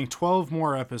we're getting 12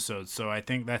 more episodes, so I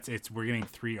think we're getting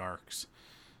 3 arcs.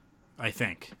 I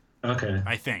think. Okay.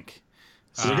 I think.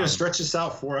 So they're gonna stretch this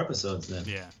out 4 episodes then.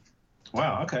 Yeah.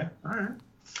 Wow. Okay. All right.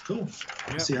 Cool.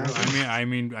 Yeah. See how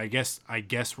I guess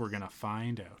we're gonna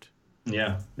find out.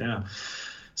 Yeah. Yeah.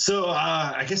 So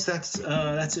I guess that's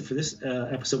it for this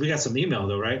episode. We got some email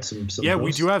though, right? Some yeah, posts.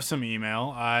 We do have some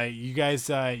email. You guys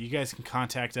can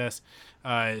contact us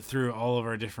through all of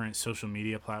our different social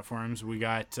media platforms. We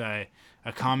got a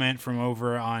comment from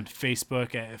over on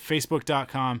Facebook at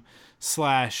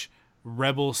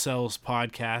facebook.com/Rebel Cels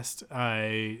podcast,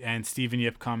 and Stephen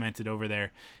Yip commented over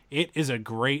there. It is a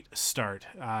great start.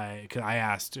 'Cause I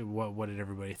asked what did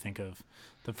everybody think of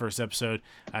the first episode.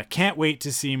 Can't wait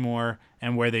to see more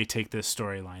and where they take this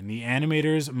storyline. The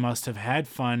animators must have had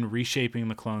fun reshaping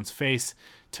the clone's face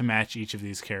to match each of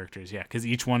these characters. Yeah, because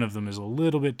each one of them is a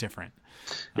little bit different.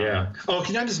 Yeah.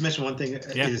 Can I just mention one thing?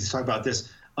 Yeah. Is talk about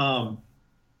this. Not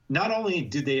only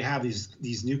did they have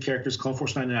these new characters, Clone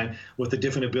Force 99, with the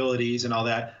different abilities and all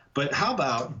that, but how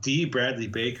about D. Bradley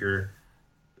Baker?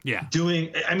 Yeah.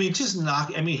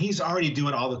 He's already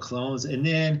doing all the clones, and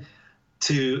then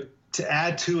to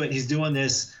add to it, he's doing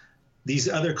these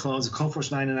other clones of Clone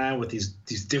Force 99 with these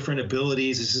different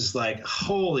abilities. It's just like,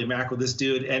 holy mackerel, this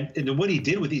dude. And what he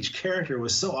did with each character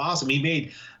was so awesome.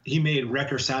 He made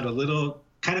Wrecker sound a little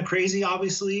kind of crazy,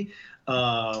 obviously.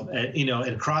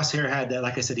 And Crosshair had that,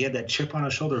 like I said, he had that chip on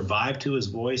his shoulder vibe to his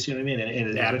voice, you know what I mean, and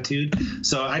his attitude.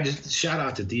 So I just shout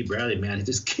out to D. Bradley, man. He's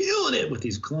just killing it with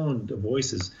these clone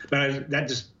voices. But that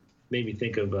just made me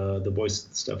think of the voice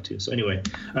stuff too. So anyway,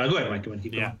 go ahead, Mike. You want to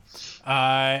keep going?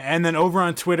 And then over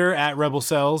on Twitter at Rebel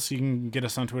Cels, you can get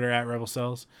us on Twitter at Rebel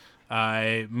Cels.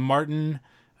 Martin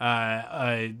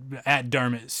at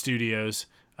Darmit Studios.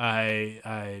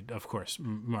 Of course,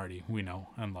 Marty, we know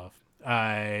and love.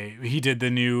 He did the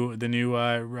new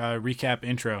recap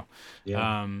intro,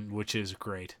 which is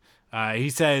great. He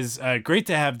says, great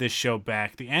to have this show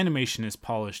back. The animation is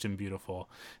polished and beautiful.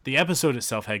 The episode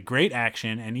itself had great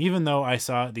action, and even though I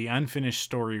saw the unfinished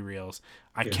story reels,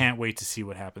 I can't wait to see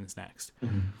what happens next.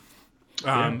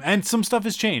 Mm-hmm. And some stuff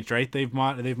has changed, right? They've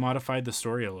modified the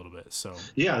story a little bit. So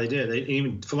yeah, they did.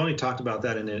 Filoni talked about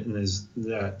that in his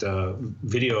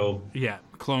video. Yeah,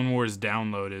 Clone Wars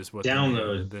download is what the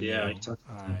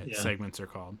new segments are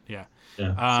called. Yeah.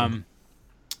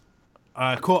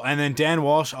 Cool. And then Dan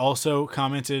Walsh also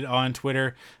commented on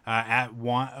Twitter at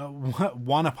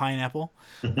Wanna Pineapple.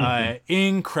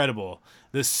 Incredible.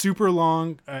 The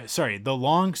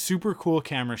long, super cool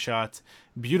camera shots,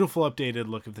 beautiful updated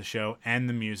look of the show, and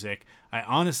the music. I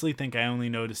honestly think I only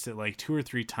noticed it like 2 or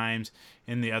 3 times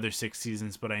in the other 6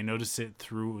 seasons, but I noticed it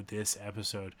through this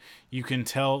episode. You can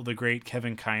tell the great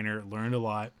Kevin Kiner learned a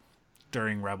lot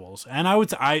during Rebels, and I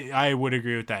would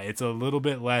agree with that. It's a little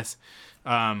bit less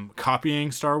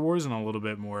copying Star Wars and a little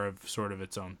bit more of sort of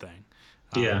its own thing.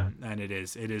 And it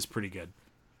is pretty good.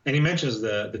 And he mentions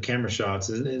the camera shots,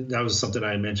 and that was something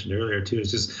I mentioned earlier too. It's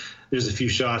just there's a few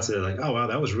shots that are like, oh wow,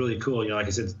 that was really cool. Like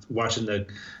I said, watching the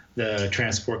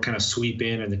transport kind of sweep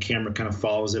in, and the camera kind of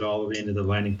follows it all the way into the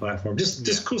landing platform.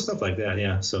 Just cool stuff like that.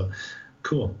 Yeah. So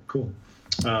cool. Big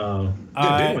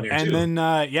one here and too. Then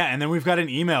and then we've got an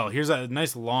email. Here's a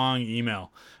nice long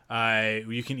email.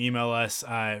 You can email us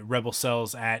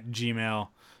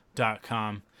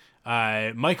rebelcels@gmail.com.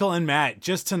 Michael and Matt,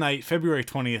 just tonight, February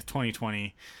 20th,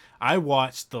 2020, I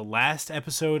watched the last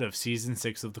episode of Season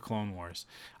 6 of The Clone Wars.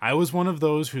 I was one of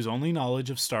those whose only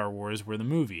knowledge of Star Wars were the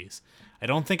movies. I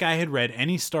don't think I had read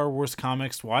any Star Wars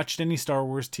comics, watched any Star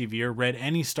Wars TV, or read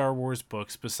any Star Wars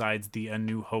books besides the A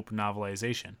New Hope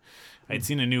novelization. I'd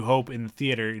seen A New Hope in the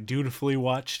theater, dutifully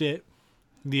watched it,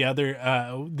 the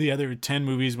other 10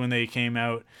 movies when they came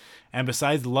out, and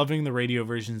besides loving the radio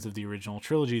versions of the original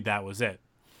trilogy, that was it.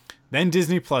 Then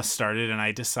Disney Plus started, and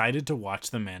I decided to watch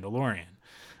The Mandalorian.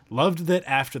 Loved that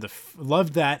after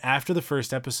the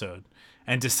first episode,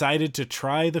 and decided to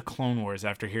try The Clone Wars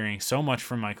after hearing so much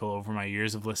from Michael over my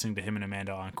years of listening to him and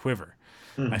Amanda on Quiver.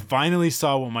 I finally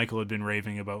saw what Michael had been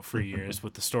raving about for years,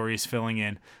 with the stories filling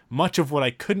in much of what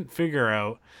I couldn't figure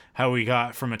out how we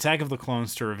got from Attack of the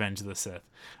Clones to Revenge of the Sith.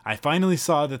 I finally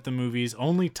saw that the movies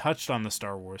only touched on the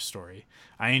Star Wars story.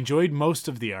 I enjoyed most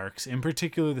of the arcs, in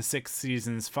particular the 6th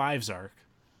season's 5's arc.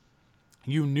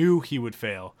 You knew he would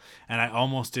fail, and I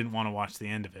almost didn't want to watch the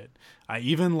end of it. I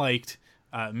even liked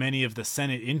many of the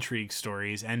Senate intrigue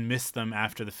stories and missed them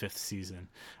after the 5th season.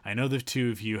 I know the two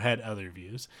of you had other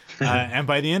views. And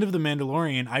by the end of The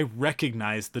Mandalorian, I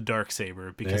recognized the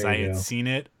Darksaber because I had seen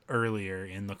it earlier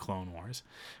in the Clone Wars.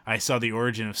 I saw the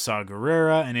origin of Saw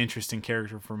Gerrera, an interesting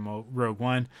character from Rogue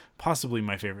One, possibly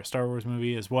my favorite Star Wars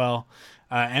movie as well.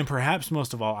 And perhaps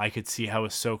most of all, I could see how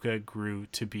Ahsoka grew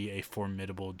to be a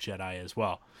formidable Jedi as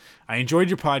well. I enjoyed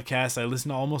your podcast. I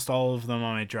listened to almost all of them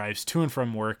on my drives to and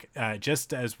from work,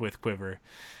 just as with Quiver.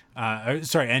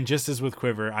 It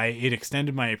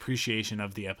extended my appreciation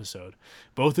of the episode.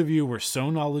 Both of you were so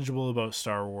knowledgeable about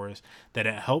Star Wars that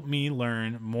it helped me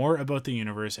learn more about the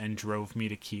universe and drove me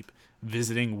to keep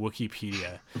visiting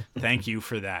Wikipedia. Thank you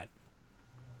for that.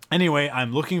 Anyway,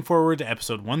 I'm looking forward to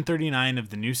episode 139 of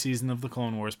the new season of the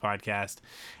Clone Wars podcast,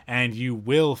 and you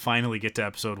will finally get to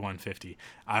episode 150.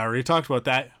 I already talked about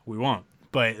that. We won't,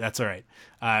 but that's all right.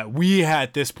 We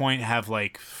at this point have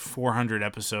like 400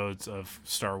 episodes of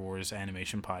Star Wars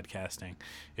animation podcasting.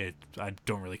 I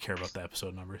don't really care about the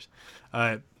episode numbers.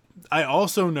 I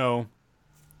also know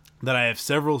that I have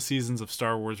several seasons of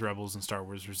Star Wars Rebels and Star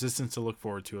Wars Resistance to look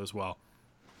forward to as well.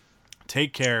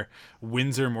 Take care,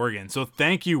 Windsor Morgan. So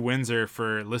thank you, Windsor,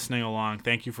 for listening along.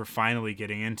 Thank you for finally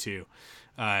getting into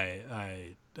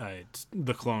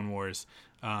the Clone Wars,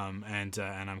 and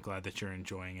I'm glad that you're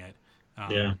enjoying it.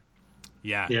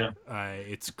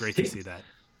 It's great to see that.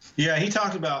 Yeah, he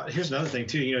talked about. Here's another thing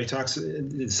too. He talks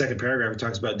in the second paragraph. He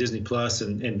talks about Disney Plus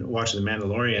and watching The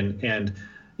Mandalorian, and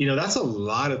that's a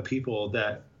lot of people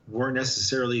that weren't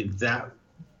necessarily that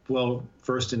well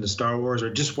versed into Star Wars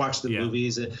or just watched the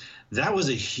movies. That was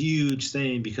a huge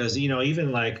thing because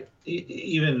even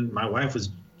my wife was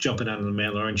jumping on The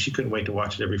Mandalorian. She couldn't wait to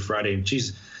watch it every Friday, and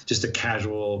she's just a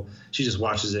casual. She just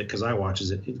watches it because I watched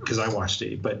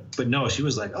it. But no, she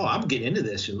was like, oh, I'm getting into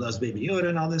this. She loves Baby Yoda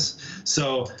and all this.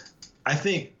 So I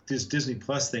think this Disney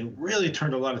Plus thing really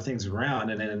turned a lot of things around.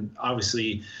 And then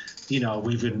obviously,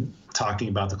 we've been talking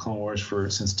about the Clone Wars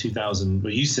since 2000.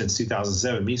 Well, you since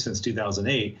 2007, me since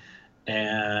 2008,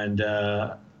 and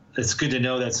it's good to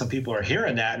know that some people are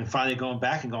hearing that and finally going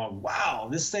back and going, wow,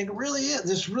 this really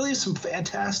is some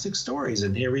fantastic stories.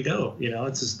 And here we go.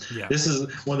 It's just, this is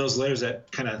one of those layers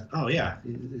that kind of,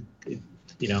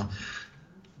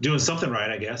 doing something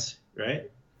right, I guess. Right.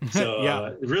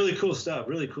 So really cool stuff.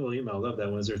 Really cool email. Love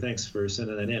that, Windsor. Thanks for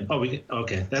sending that in.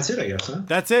 Okay. That's it, I guess, huh?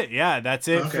 That's it. Yeah, that's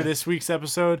it for this week's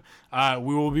episode.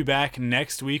 We will be back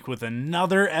next week with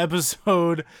another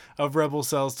episode of Rebel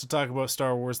Cels to talk about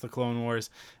Star Wars: The Clone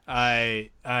Wars.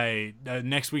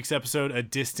 Next week's episode, A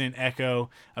Distant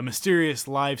Echo. A mysterious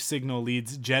live signal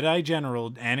leads Jedi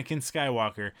General Anakin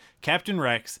Skywalker, Captain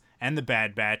Rex, and the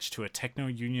Bad Batch to a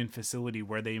Techno-Union facility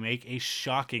where they make a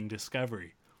shocking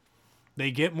discovery. They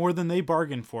get more than they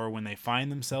bargained for when they find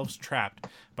themselves trapped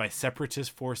by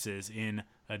separatist forces in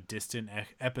A Distant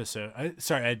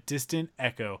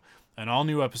Echo, an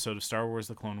all-new episode of Star Wars: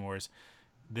 The Clone Wars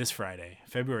this Friday,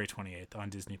 February 28th on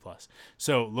Disney Plus.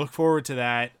 So look forward to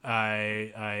that.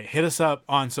 Hit us up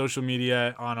on social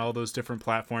media on all those different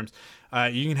platforms.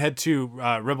 You can head to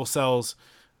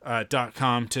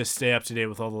rebelcels.com to stay up to date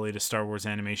with all the latest Star Wars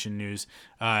animation news.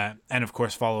 And of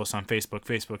course, follow us on Facebook,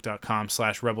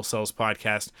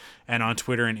 facebook.com/RebelCelsPodcast, and on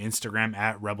Twitter and Instagram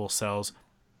 @RebelCels.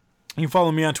 You can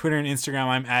follow me on Twitter and Instagram.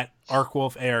 I'm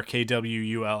 @Arkwolf,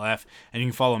 ARKWULF, and you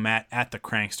can follow Matt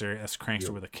 @TheCrankster. That's Crankster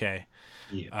with a K.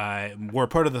 We're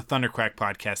part of the Thunderquack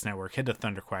Podcast Network. Head to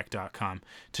thunderquack.com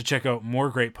to check out more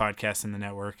great podcasts in the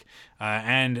network.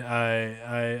 And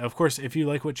of course, if you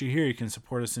like what you hear, you can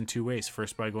support us in two ways.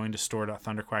 First, by going to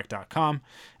store.thunderquack.com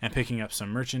and picking up some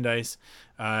merchandise.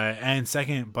 And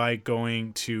second, by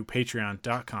going to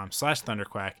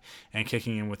patreon.com/thunderquack and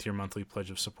kicking in with your monthly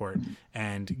pledge of support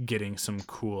and getting some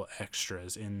cool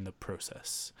extras in the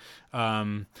process.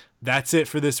 That's it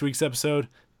for this week's episode.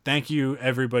 Thank you,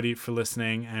 everybody, for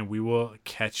listening, and we will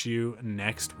catch you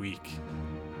next week.